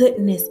the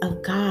goodness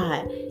of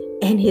God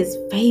and his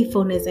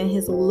faithfulness and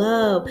his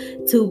love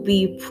to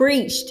be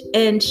preached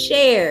and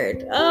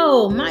shared.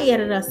 Oh my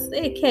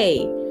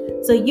yaraseke.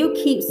 So you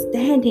keep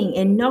standing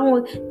and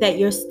know that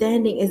your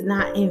standing is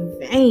not in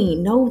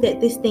vain. Know that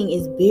this thing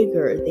is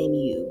bigger than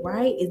you,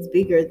 right? It's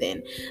bigger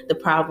than the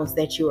problems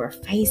that you are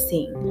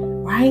facing,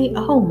 right?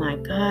 Oh my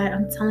God,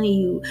 I'm telling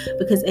you,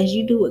 because as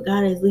you do what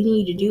God is leading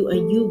you to do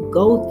and you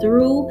go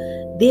through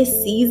this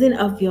season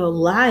of your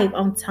life,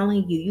 I'm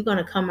telling you, you're going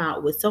to come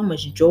out with so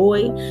much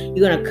joy.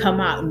 You're going to come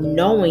out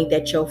knowing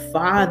that your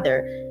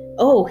Father,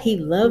 oh, he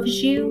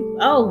loves you.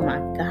 Oh my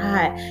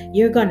God.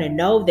 You're going to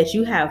know that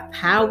you have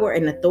power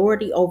and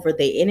authority over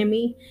the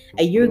enemy.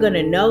 And you're going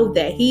to know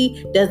that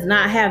he does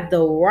not have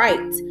the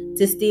right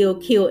to steal,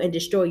 kill, and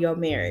destroy your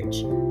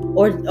marriage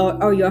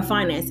or your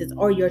finances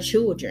or your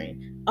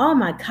children. Oh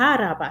my God,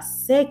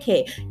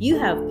 Abaseke, you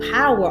have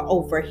power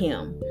over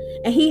him.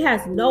 And he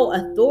has no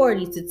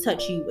authority to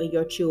touch you and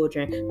your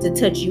children, to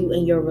touch you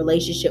and your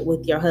relationship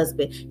with your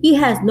husband. He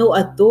has no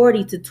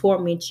authority to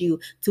torment you,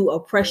 to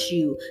oppress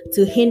you,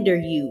 to hinder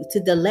you, to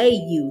delay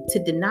you,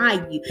 to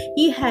deny you.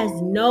 He has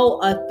no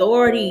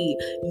authority.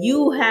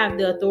 You have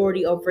the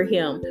authority over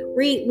him.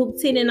 Read Luke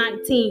 10 and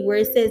 19, where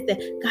it says that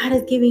God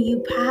has given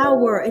you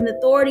power and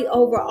authority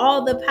over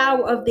all the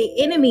power of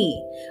the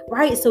enemy,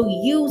 right? So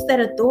use that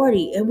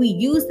authority, and we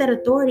use that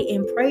authority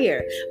in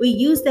prayer. We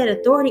use that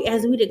authority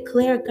as we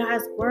declare God's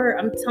word.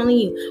 I'm telling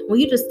you, when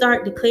you just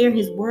start declaring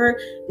his word,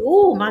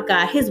 oh my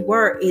God, his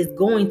word is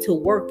going to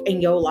work in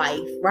your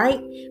life,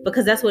 right?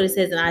 Because that's what it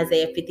says in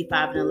Isaiah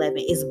 55 and 11.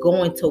 It's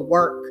going to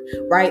work,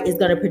 right? It's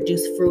going to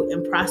produce fruit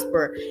and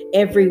prosper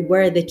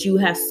everywhere that you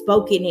have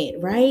spoken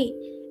it, right?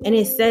 And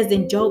it says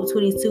in Job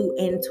 22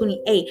 and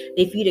 28,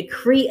 if you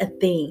decree a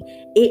thing,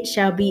 it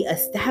shall be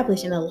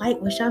established, and a light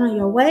will shine on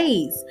your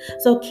ways.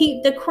 So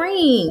keep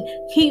decreeing,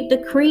 keep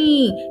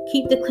decreeing,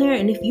 keep declaring.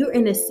 And if you're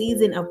in a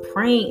season of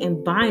praying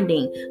and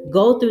binding,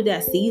 go through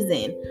that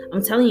season.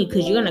 I'm telling you,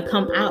 because you're going to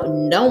come out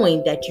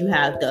knowing that you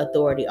have the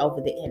authority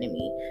over the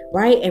enemy,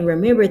 right? And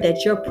remember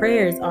that your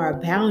prayers are a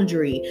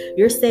boundary.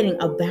 You're setting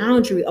a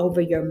boundary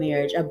over your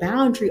marriage, a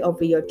boundary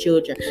over your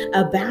children,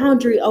 a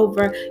boundary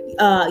over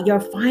your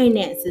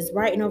finances,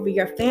 right? And over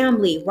your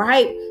family,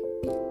 right?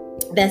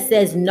 That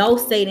says, no,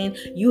 Satan,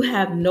 you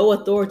have no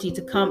authority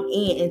to come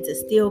in and to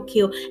steal,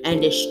 kill,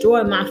 and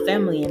destroy my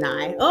family and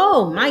I.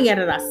 Oh, my God,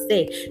 I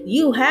say,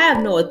 you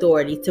have no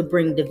authority to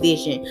bring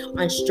division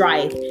and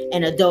strife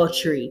and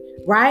adultery,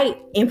 right?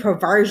 And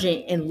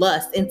perversion and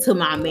lust into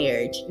my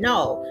marriage.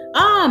 No.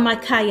 Ah, my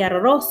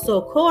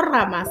kayaroso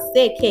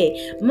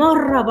koramaseke,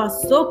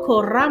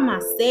 morabasoko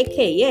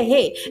ramaseke, yeah,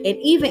 hey. And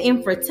even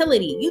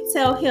infertility, you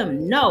tell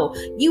him, no,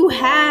 you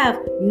have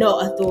no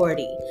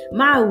authority.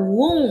 My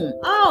womb,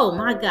 oh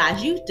my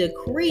gosh, you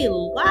decree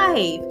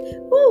life.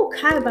 Ooh,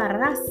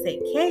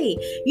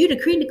 you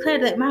decree and declare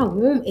that my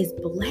womb is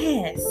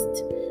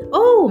blessed.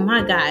 Oh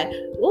my God.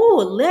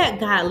 Oh, let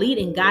God lead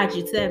and guide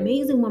you to that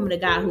amazing woman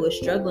of God who is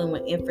struggling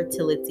with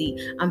infertility.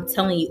 I'm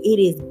telling you, it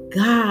is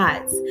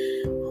God's.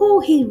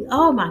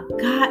 Oh my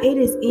God, it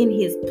is in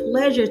his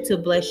pleasure to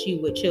bless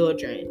you with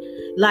children.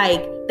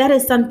 Like, that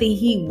is something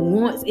he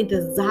wants and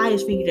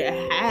desires for you to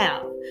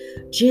have.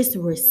 Just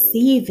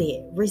receive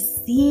it.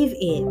 Receive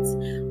it.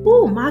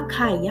 Oh,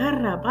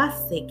 makayara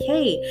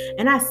baseke.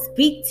 And I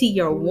speak to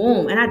your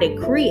womb, and I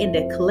decree and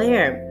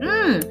declare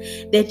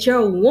that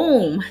your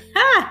womb,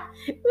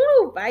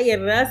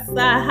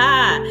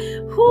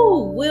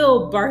 who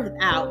will birth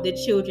out the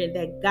children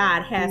that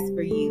God has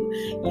for you.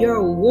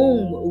 Your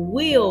womb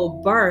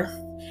will birth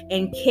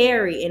and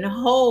carry and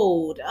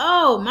hold,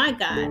 oh my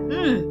God,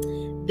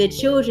 the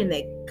children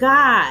that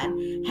God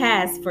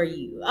has for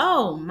you.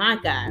 Oh my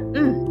God.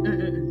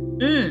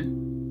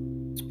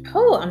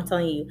 Oh, I'm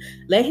telling you,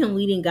 let him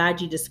lead and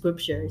guide you to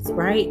scriptures,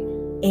 right?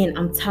 And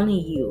I'm telling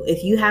you,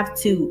 if you have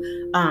to,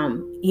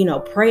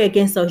 pray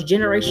against those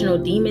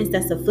generational demons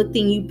that's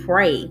afflicting you,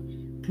 pray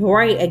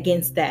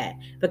against that,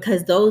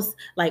 because those,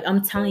 like,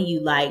 I'm telling you,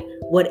 like,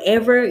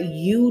 whatever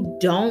you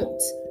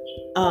don't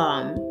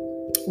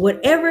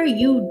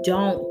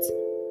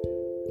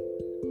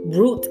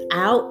root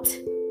out,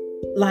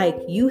 like,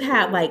 you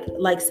have,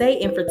 like say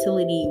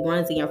infertility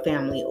runs in your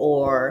family,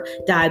 or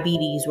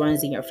diabetes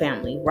runs in your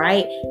family,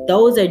 right?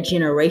 Those are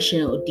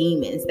generational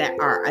demons that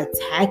are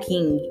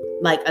attacking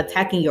like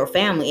attacking your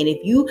family. And if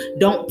you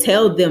don't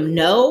tell them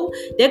no,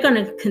 they're going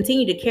to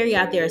continue to carry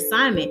out their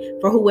assignment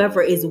for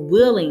whoever is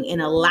willing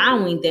and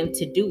allowing them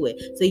to do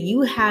it. So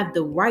you have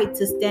the right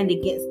to stand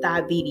against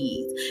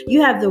diabetes.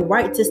 You have the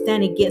right to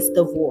stand against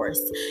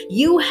divorce.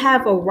 You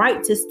have a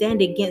right to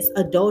stand against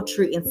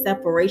adultery and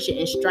separation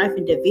and strife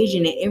and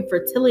division and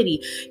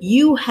infertility.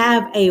 You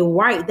have a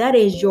right. That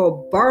is your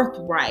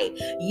birthright.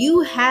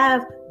 You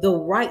have the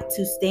right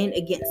to stand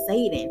against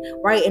Satan,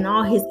 right? And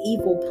all his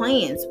evil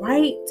plans,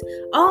 right?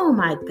 Oh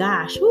my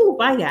gosh. You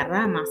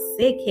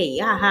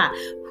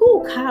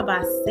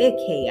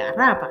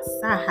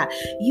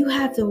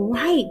have the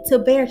right to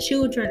bear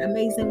children,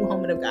 amazing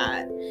woman of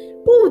God.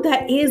 Ooh,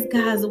 that is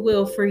God's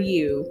will for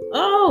you.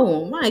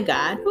 Oh my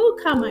God. Oh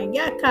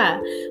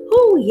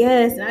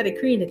yes, and I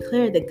decree and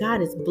declare that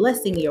God is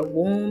blessing your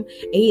womb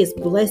and He is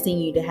blessing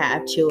you to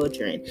have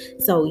children.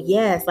 So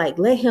yes, like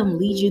let Him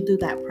lead you through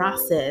that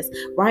process,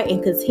 right?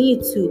 And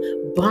continue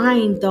to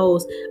bind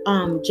those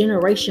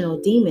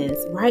generational demons,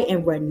 right?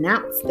 And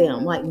renounce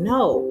them. Like,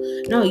 no,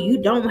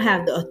 you don't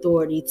have the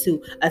authority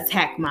to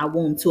attack my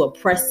womb, to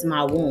oppress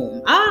my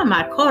womb.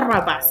 My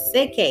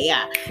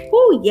korabasekeya.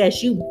 Oh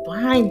yes, you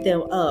bind them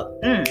up.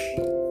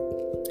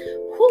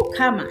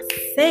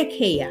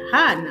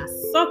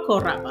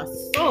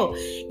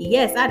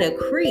 Yes, I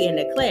decree and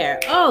declare.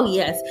 Oh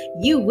yes,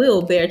 you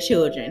will bear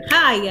children.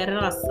 I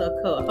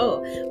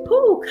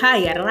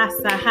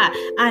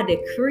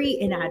decree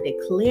and I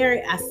declare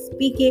it. I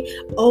speak it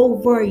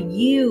over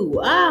you.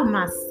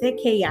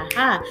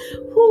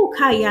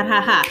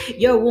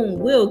 Your womb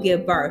will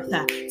give birth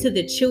to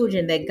the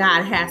children that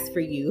God has for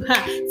you.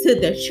 To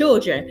the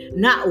children,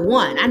 not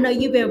one. I know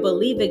you've been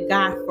believing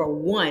God for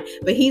one,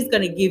 but He's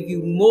going to give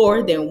you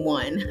more than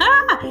one.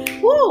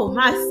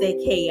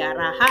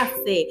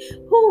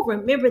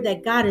 Remember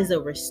that God is a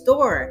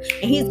restorer,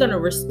 and He's going to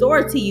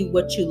restore to you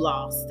what you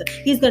lost.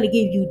 He's going to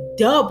give you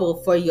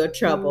double for your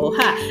trouble.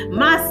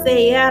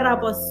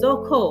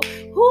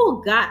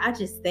 Oh God, I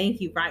just thank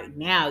you right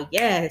now.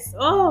 Yes.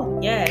 Oh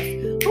yes.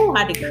 Oh,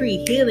 I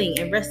decree healing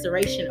and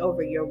restoration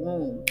over your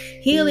womb.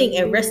 Healing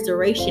and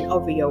restoration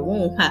over your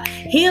womb.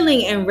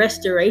 Healing and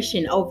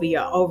restoration over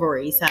your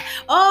ovaries.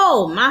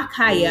 Oh,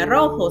 Makaya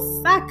Roho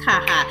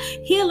Sakaha.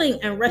 Healing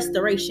and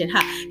restoration.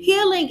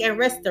 Healing and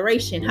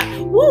restoration.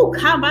 Woo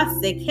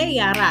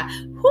Kamasekeyara.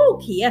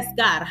 Who yes,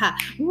 God.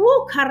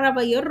 Woo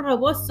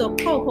Karabayoroboso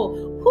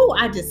Koho. Who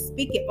I just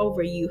speak it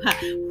over you.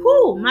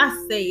 Who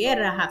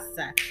Maseyera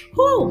Hasa.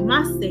 Who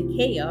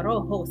Masekeya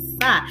Roho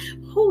Sa.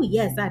 Who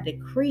yes, I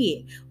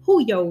decree it.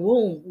 Who your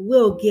womb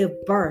will give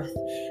birth.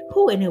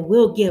 Who and it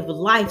will give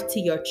life to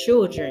your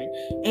children.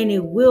 And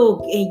you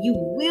will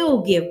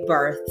give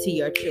birth to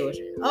your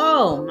children.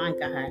 Oh my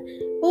God.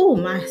 Oh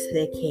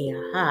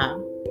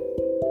Masekeya.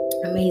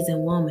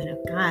 Amazing woman of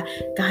God.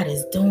 God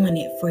is doing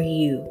it for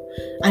you.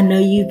 I know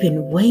you've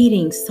been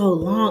waiting so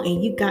long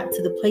and you got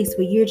to the place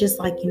where you're just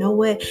like, you know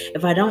what?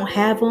 If I don't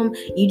have them,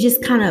 you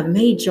just kind of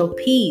made your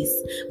peace.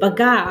 But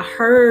God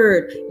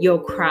heard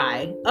your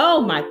cry. Oh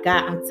my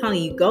God. I'm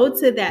telling you, go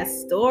to that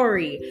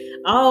story.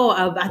 Oh,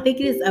 I think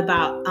it is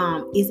about,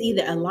 it's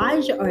either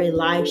Elijah or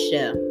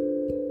Elisha.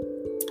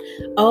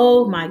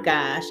 Oh my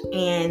gosh.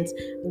 And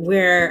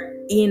where,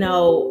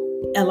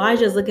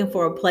 Elijah is looking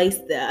for a place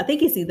I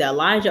think it's either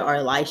Elijah or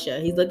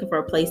Elisha. He's looking for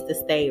a place to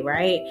stay,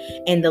 right?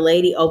 And the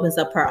lady opens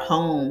up her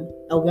home.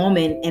 A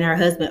woman and her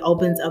husband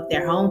opens up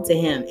their home to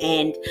him.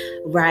 And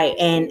right.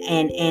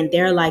 And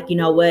they're like, you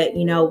know what?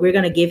 We're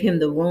going to give him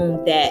the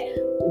room that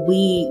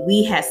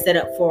we had set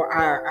up for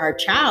our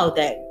child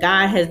that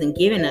God hasn't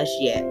given us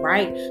yet,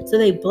 right? So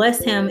they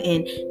bless him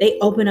and they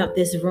open up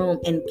this room,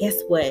 and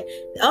guess what?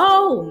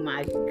 Oh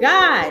my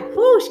God,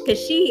 whoosh!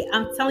 Because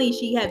I'm telling you,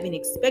 they had been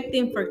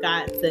expecting for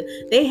God to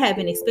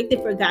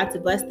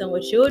bless them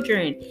with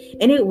children,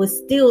 and it was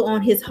still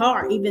on his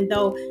heart, even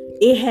though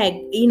it had,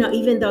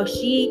 even though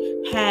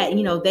she had,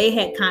 they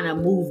had kind of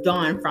moved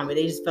on from it.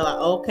 They just felt like,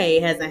 okay,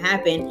 it hasn't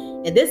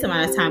happened in this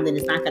amount of time, then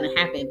it's not going to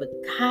happen. But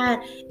God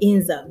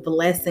ends up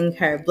blessing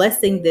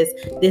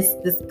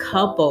this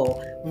couple,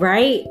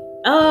 right?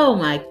 Oh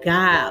my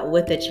God,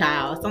 with a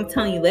child. So I'm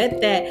telling you,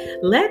 let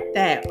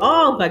that,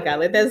 oh my God,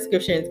 let that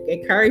scripture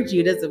encourage you.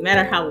 It doesn't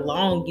matter how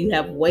long you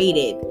have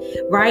waited,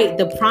 right?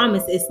 The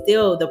promise is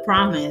still the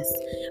promise,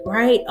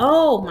 right?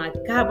 Oh my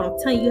God, but I'm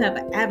telling you, you have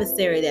an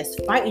adversary that's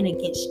fighting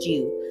against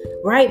you,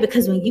 right?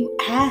 Because when you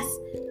ask,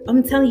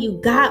 I'm telling you,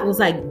 God was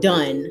like,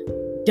 done.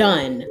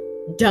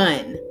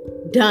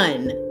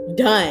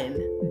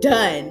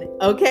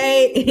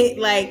 Okay?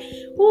 Like,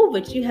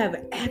 but you have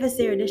an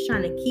adversary that's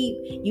trying to keep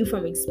you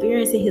from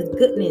experiencing his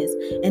goodness.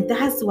 And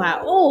that's why,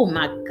 oh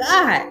my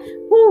God,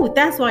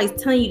 that's why he's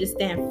telling you to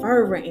stand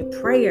fervent in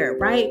prayer,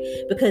 right?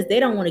 Because they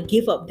don't want to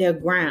give up their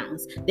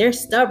grounds. They're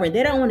stubborn.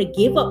 They don't want to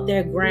give up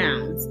their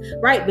grounds,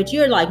 right? But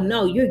you're like,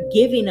 no, you're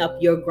giving up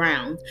your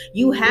grounds.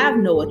 You have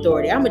no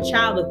authority. I'm a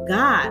child of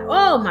God.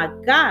 Oh my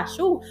gosh.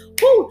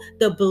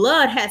 The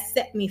blood has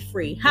set me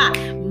free.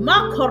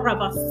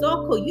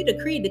 You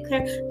decree and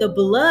declare the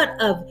blood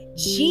of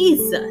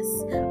Jesus,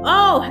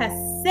 has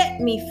set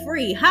me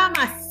free.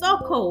 So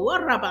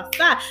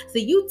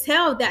you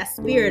tell that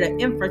spirit of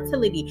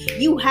infertility,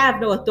 you have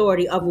no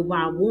authority over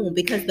my womb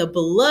because the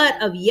blood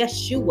of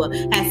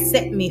Yeshua has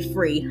set me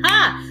free.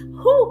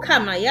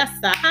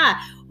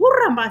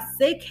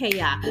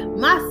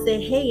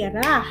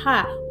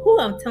 Who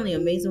I'm telling you,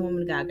 amazing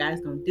woman of God, God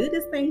is gonna do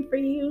this thing for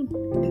you.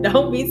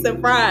 Don't be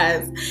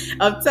surprised.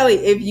 I'm telling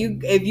you,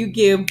 if you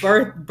give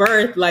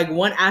birth like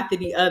one after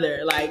the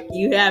other, like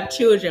you have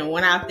children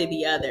one after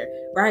the other,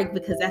 right?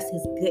 Because that's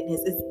His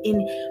goodness.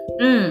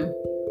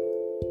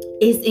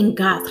 It's in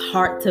God's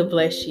heart to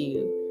bless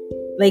you.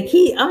 Like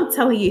I'm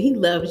telling you, He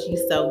loves you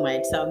so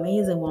much. So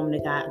amazing woman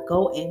of God,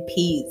 go in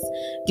peace.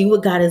 Do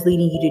what God is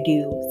leading you to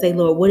do. Say,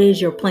 Lord, what is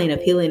your plan of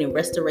healing and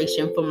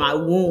restoration for my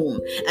womb?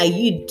 And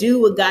you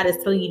do what God is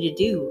telling you to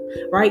do,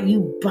 right?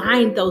 You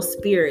bind those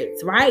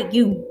spirits, right?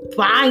 You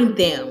bind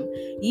them.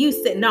 You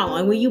said no.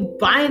 And when you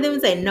bind them,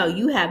 say, no,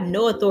 you have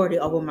no authority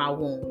over my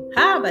womb.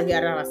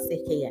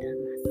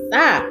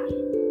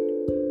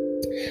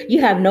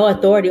 You have no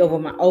authority over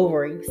my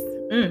ovaries.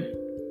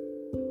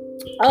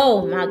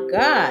 Oh my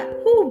God.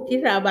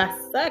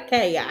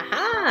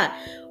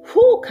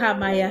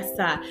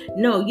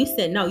 No, you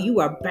said no, you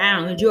are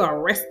bound. You're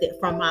arrested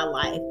from my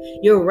life.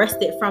 You're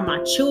arrested from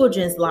my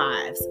children's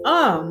lives.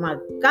 Oh my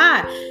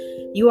God.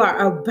 You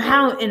are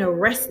bound and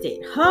arrested.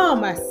 Oh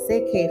my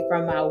seke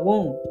from my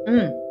womb.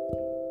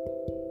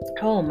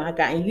 Oh my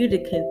God. And you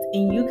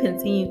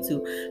continue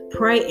to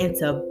pray and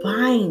to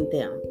bind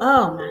them.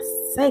 Oh my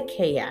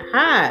seke.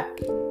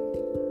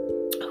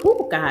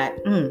 Oh God.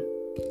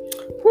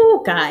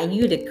 Oh God, and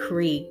you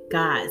decree,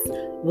 guys,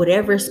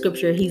 whatever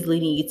scripture He's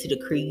leading you to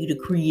decree, you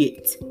decree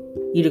it.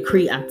 You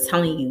decree, I'm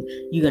telling you,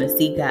 you're going to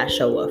see God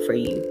show up for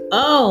you.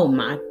 Oh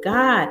my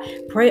God.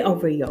 Pray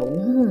over your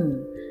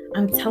womb.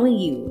 I'm telling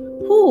you.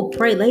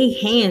 Pray, lay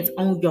hands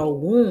on your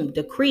womb.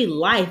 Decree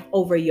life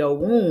over your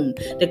womb.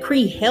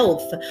 Decree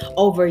health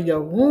over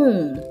your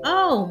womb.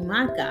 Oh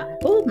my God.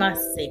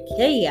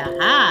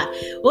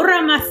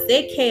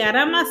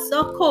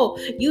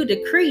 You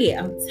decree it.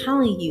 I'm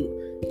telling you.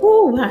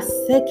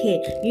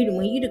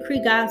 When you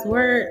decree God's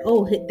word,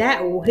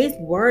 His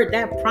word,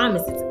 that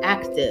promise is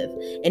active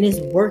and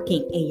is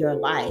working in your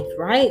life,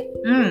 right?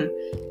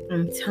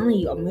 I'm telling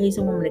you,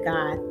 amazing woman of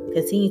God,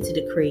 continue to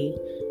decree.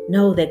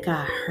 Know that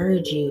God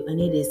heard you,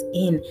 and it is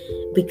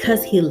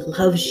because He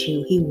loves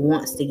you. He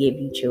wants to give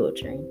you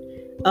children.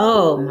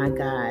 Oh my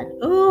God.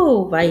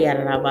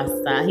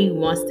 He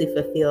wants to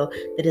fulfill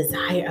the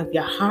desire of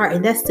your heart.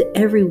 And that's to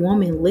every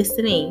woman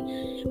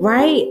listening,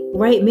 right?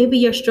 Maybe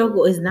your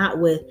struggle is not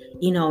with,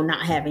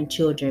 not having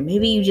children.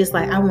 Maybe you just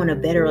like, I want a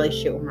better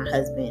relationship with my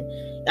husband.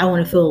 I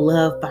want to feel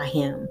loved by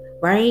him,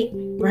 right?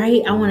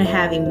 I want to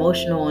have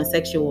emotional and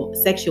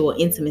sexual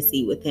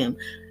intimacy with him.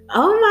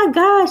 Oh my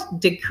gosh.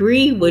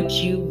 Decree what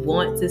you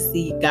want to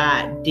see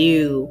God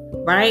do,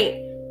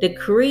 right?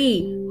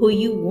 Decree who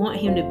you want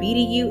Him to be to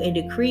you and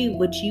decree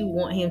what you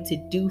want Him to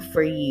do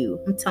for you.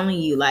 I'm telling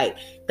you, like,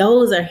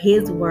 those are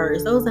His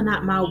words. Those are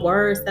not my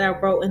words that I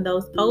wrote in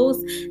those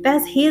posts.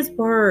 That's His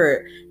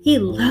word. He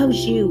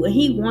loves you and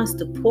He wants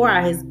to pour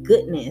out His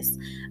goodness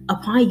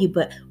upon you,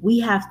 but we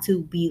have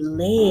to be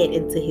led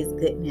into His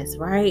goodness,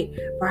 right?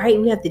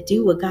 We have to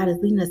do what God is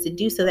leading us to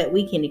do so that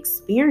we can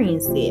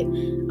experience it.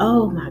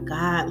 Oh my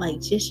God, like,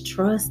 just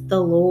trust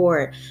the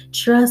Lord.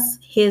 Trust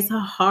His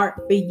heart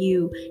for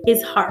you.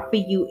 His heart for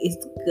you is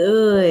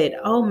good.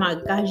 Oh my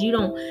gosh, you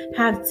don't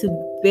have to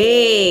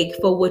beg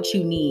for what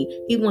you need.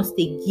 He wants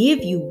to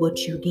give you what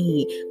you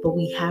need, but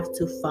we have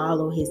to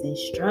follow His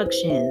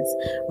instructions,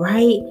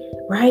 right?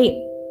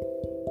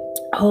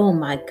 Oh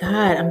my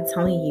God, I'm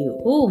telling you.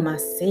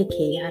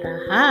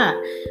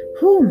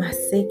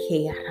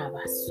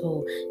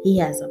 He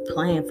has a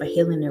plan for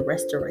healing and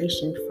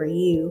restoration for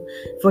you,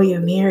 for your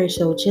marriage.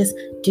 So just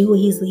do what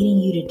He's leading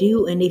you to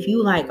do. And if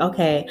you like,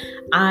 okay,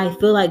 I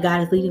feel like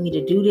God is leading me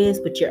to do this,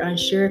 but you're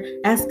unsure,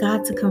 ask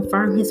God to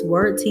confirm His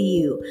word to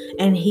you.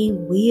 And He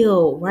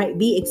will, right?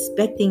 Be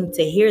expecting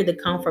to hear the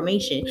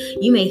confirmation.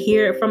 You may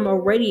hear it from a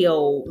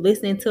radio,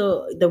 listening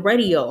to the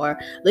radio, or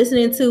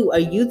listening to a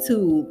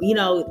YouTube,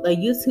 a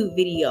YouTube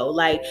video.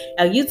 Like,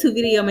 a YouTube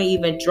video may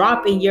even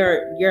drop in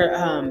your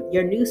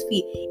news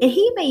feed, and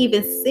He may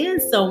even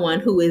send someone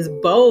who is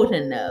bold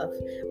enough,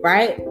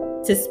 right,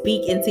 to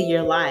speak into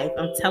your life.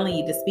 I'm telling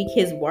you, to speak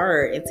His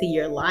word into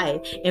your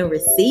life and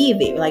receive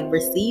it, like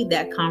receive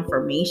that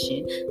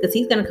confirmation, because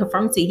He's going to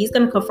confirm it to you. He's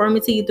going to confirm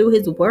it to you through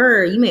His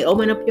word. You may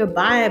open up your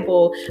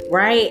Bible,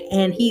 right,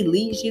 and He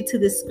leads you to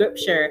the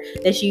scripture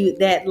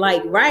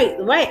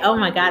right. Oh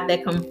my God,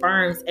 that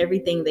confirms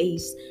everything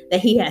that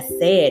He has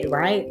said,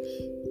 right?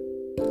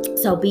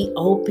 So be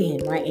open,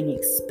 right? And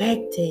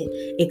expect,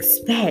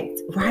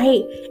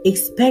 right?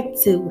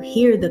 Expect to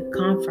hear the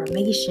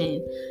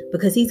confirmation,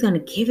 because He's going to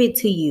give it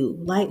to you.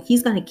 Like,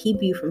 He's going to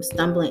keep you from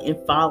stumbling and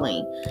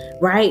falling,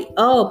 right?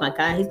 Oh my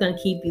God, He's going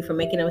to keep you from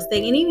making a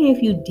mistake. And even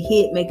if you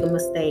did make a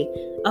mistake,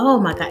 oh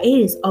my God, it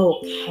is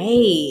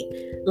okay.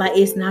 Like,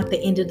 it's not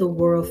the end of the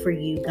world for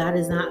you. God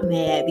is not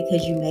mad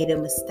because you made a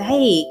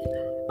mistake.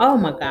 Oh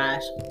my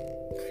gosh.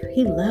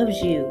 He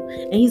loves you,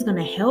 and he's going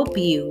to help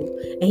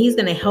you, and he's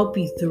going to help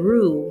you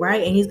through,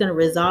 right? And he's going to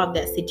resolve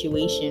that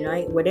situation,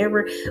 right?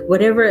 Whatever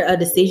a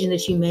decision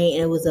that you made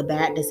and it was a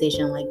bad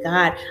decision, like,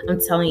 God, I'm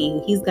telling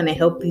you, he's going to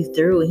help you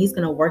through, and he's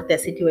going to work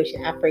that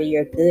situation out for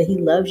your good. He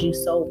loves you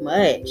so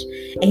much,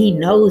 and he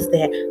knows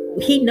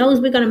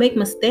we're going to make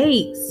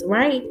mistakes,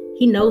 right?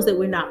 He knows that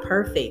we're not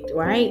perfect,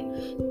 right?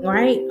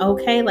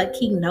 Okay, like,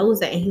 he knows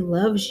that, and he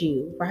loves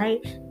you, right?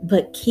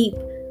 But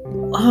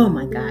oh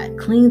my God,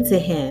 cling to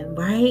him,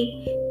 right?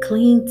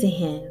 Cling to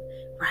him,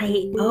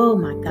 right? Oh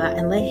my God,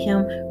 and let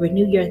him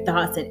renew your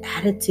thoughts and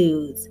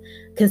attitudes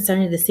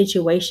concerning the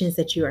situations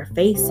that you are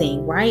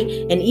facing, right?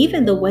 And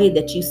even the way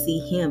that you see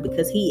him,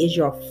 because he is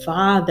your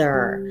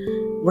father,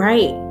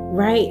 right?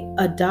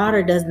 A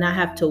daughter does not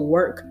have to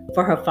work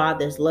for her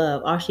father's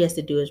love. All she has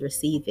to do is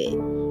receive it.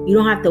 You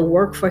don't have to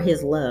work for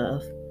his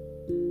love.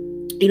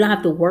 You don't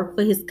have to work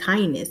for his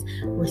kindness.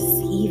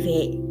 Receive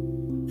it,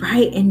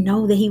 right? And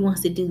know that he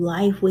wants to do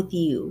life with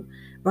you,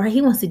 right?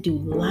 He wants to do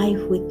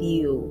life with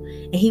you,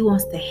 and he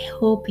wants to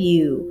help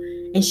you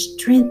and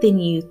strengthen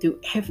you through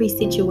every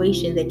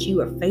situation that you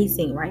are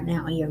facing right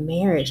now in your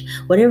marriage,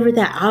 whatever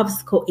that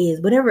obstacle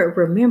is, whatever.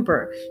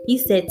 Remember, he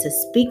said to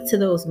speak to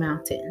those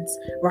mountains,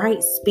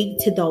 right? Speak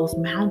to those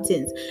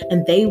mountains,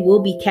 and they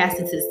will be cast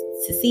into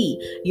to sea.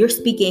 You're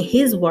speaking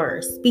his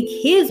word. Speak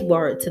his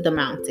word to the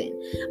mountain.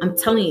 I'm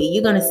telling you,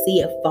 you're going to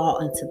see it fall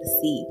into the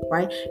sea,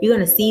 right? You're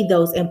going to see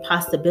those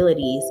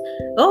impossibilities.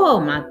 Oh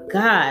my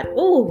God.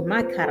 Oh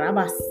my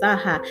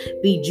Karabasaha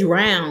be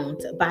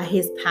drowned by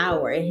his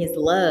power and his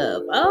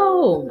love.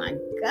 Oh my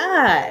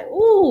God.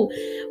 Ooh,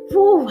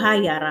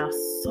 Hayara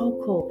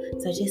Soko.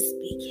 So just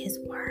speak his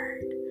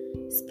word.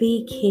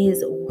 Speak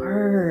his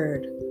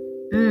word.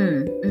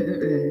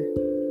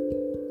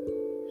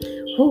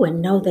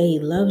 And know that he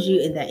loves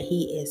you and that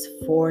he is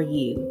for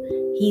you.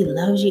 He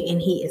loves you and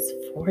he is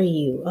for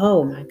you.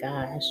 Oh my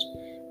gosh.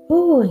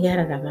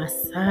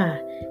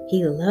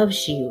 He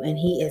loves you and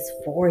he is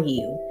for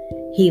you.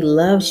 He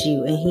loves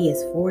you and he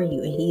is for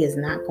you, and he is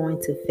not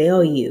going to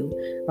fail you,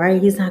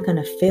 right? He's not going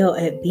to fail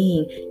at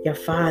being your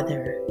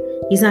father.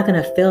 He's not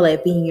going to fail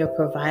at being your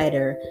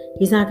provider.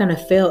 He's not going to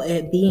fail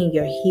at being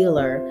your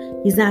healer.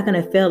 He's not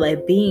going to fail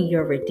at being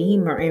your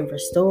redeemer and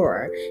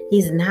restorer.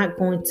 He's not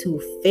going to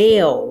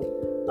fail.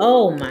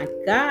 Oh my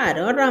God.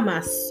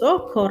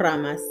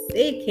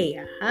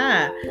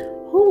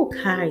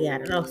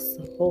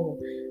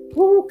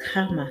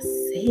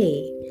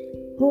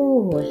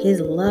 His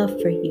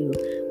love for you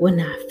will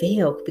not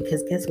fail,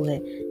 because guess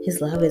what? His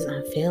love is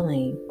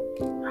unfailing.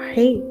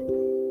 Right?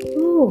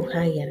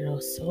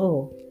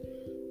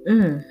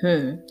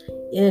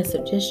 Yeah,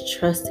 so just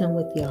trust him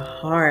with your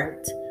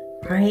heart,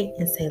 right?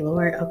 And say,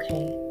 Lord,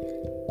 okay,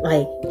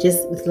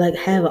 just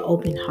have an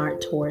open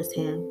heart towards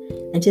him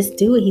and just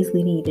do what he's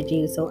leading you to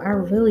do. So I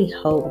really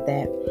hope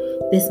that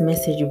this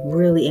message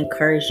really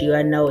encouraged you.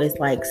 I know it's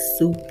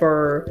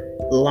super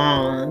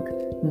long,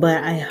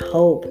 but I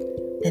hope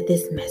that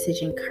this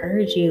message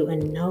encouraged you,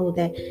 and know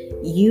that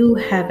you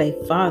have a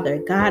father.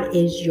 God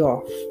is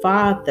your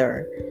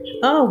father.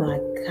 Oh my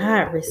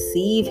God,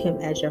 receive him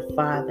as your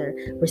father.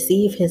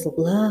 Receive his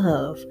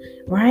love,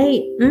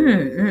 right?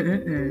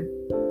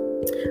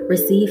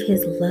 Receive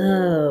his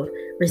love.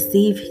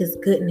 Receive his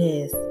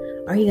goodness.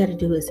 All you got to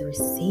do is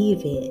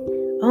receive it.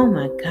 Oh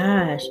my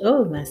gosh.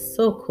 Oh my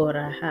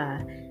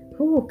sokoraha.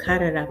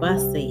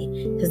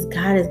 Because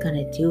God is going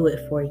to do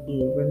it for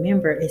you.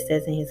 Remember, it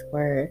says in his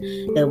word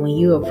that when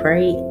you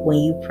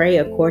pray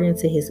according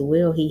to his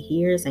will, he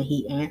hears and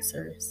he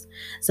answers.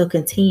 So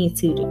continue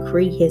to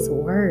decree his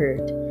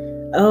word.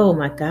 Oh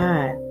my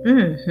God.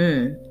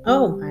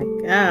 Oh my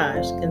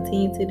gosh.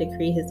 Continue to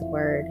decree his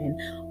word and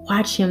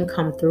watch him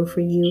come through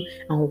for you,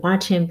 and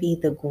watch him be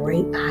the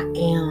great I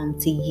am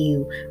to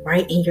you,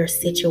 right? In your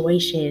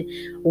situation,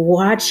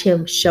 watch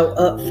him show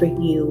up for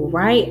you,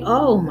 right?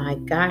 Oh my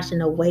gosh,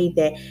 in a way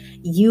that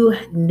you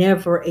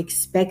never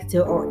expected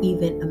or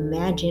even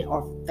imagined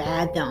or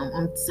fathom.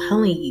 I'm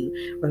telling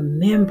you,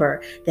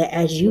 remember that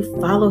as you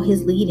follow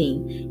his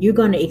leading, you're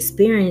going to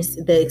experience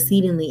the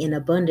exceedingly and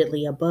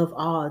abundantly above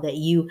all that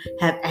you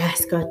have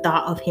asked or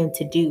thought of him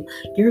to do.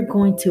 You're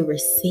going to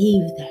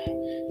receive that.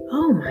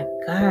 Oh my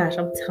gosh,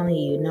 I'm telling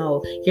you,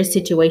 no, your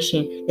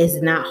situation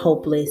is not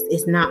hopeless.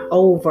 It's not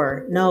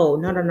over. No.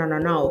 We're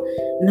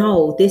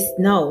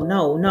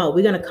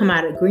going to come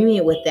out of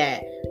agreement with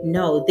that.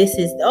 No,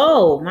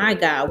 oh my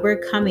God,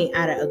 we're coming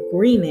out of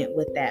agreement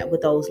with that,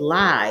 with those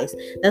lies.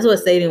 That's what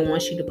Satan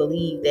wants you to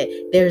believe, that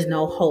there's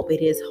no hope.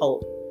 It is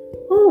hope.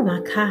 Oh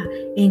my God,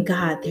 in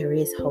God there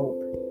is hope.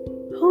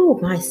 Oh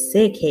my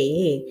sick,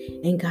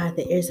 in God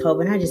there is hope.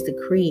 And I just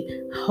decree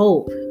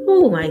hope.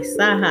 Oh my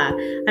saha,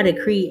 I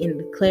decree and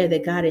declare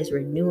that God is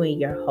renewing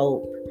your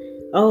hope.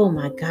 Oh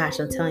my gosh,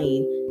 I'm telling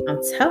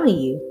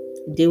you,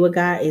 do what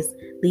God is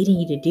leading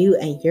you to do,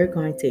 and you're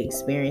going to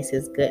experience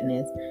his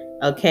goodness.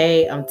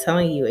 Okay, I'm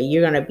telling you, and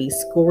you're going to be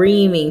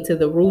screaming to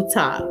the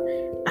rooftop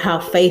how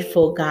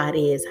faithful God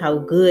is, how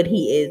good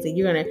he is, and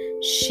you're going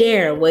to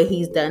share what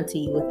he's done to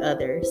you with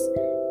others.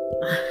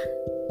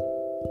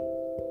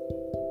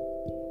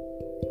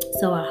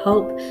 So I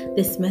hope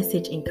this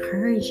message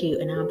encouraged you,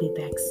 and I'll be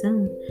back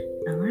soon.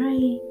 All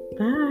right.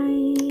 Bye.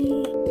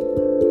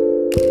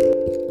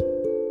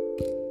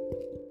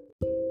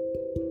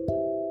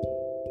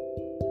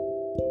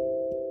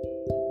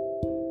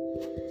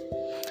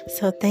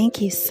 So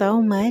thank you so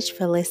much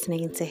for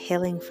listening to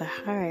Healing for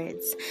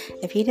Hearts.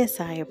 If you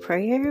desire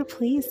prayer,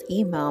 please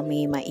email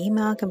me. My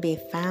email can be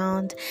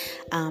found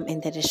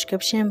in the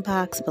description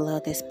box below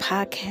this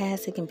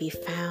podcast. It can be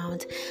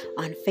found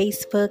on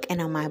Facebook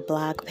and on my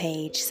blog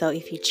page. So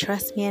if you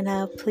trust me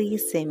enough,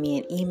 please send me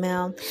an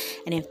email.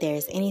 And if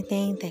there's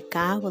anything that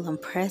God will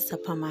impress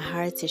upon my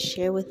heart to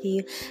share with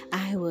you,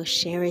 I will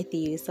share with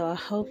you. So I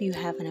hope you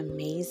have an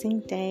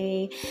amazing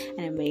day,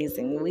 an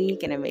amazing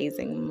week, an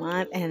amazing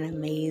month, and an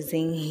amazing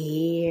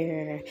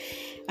year.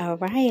 All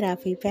right, I'll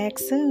be back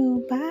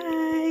soon. Bye.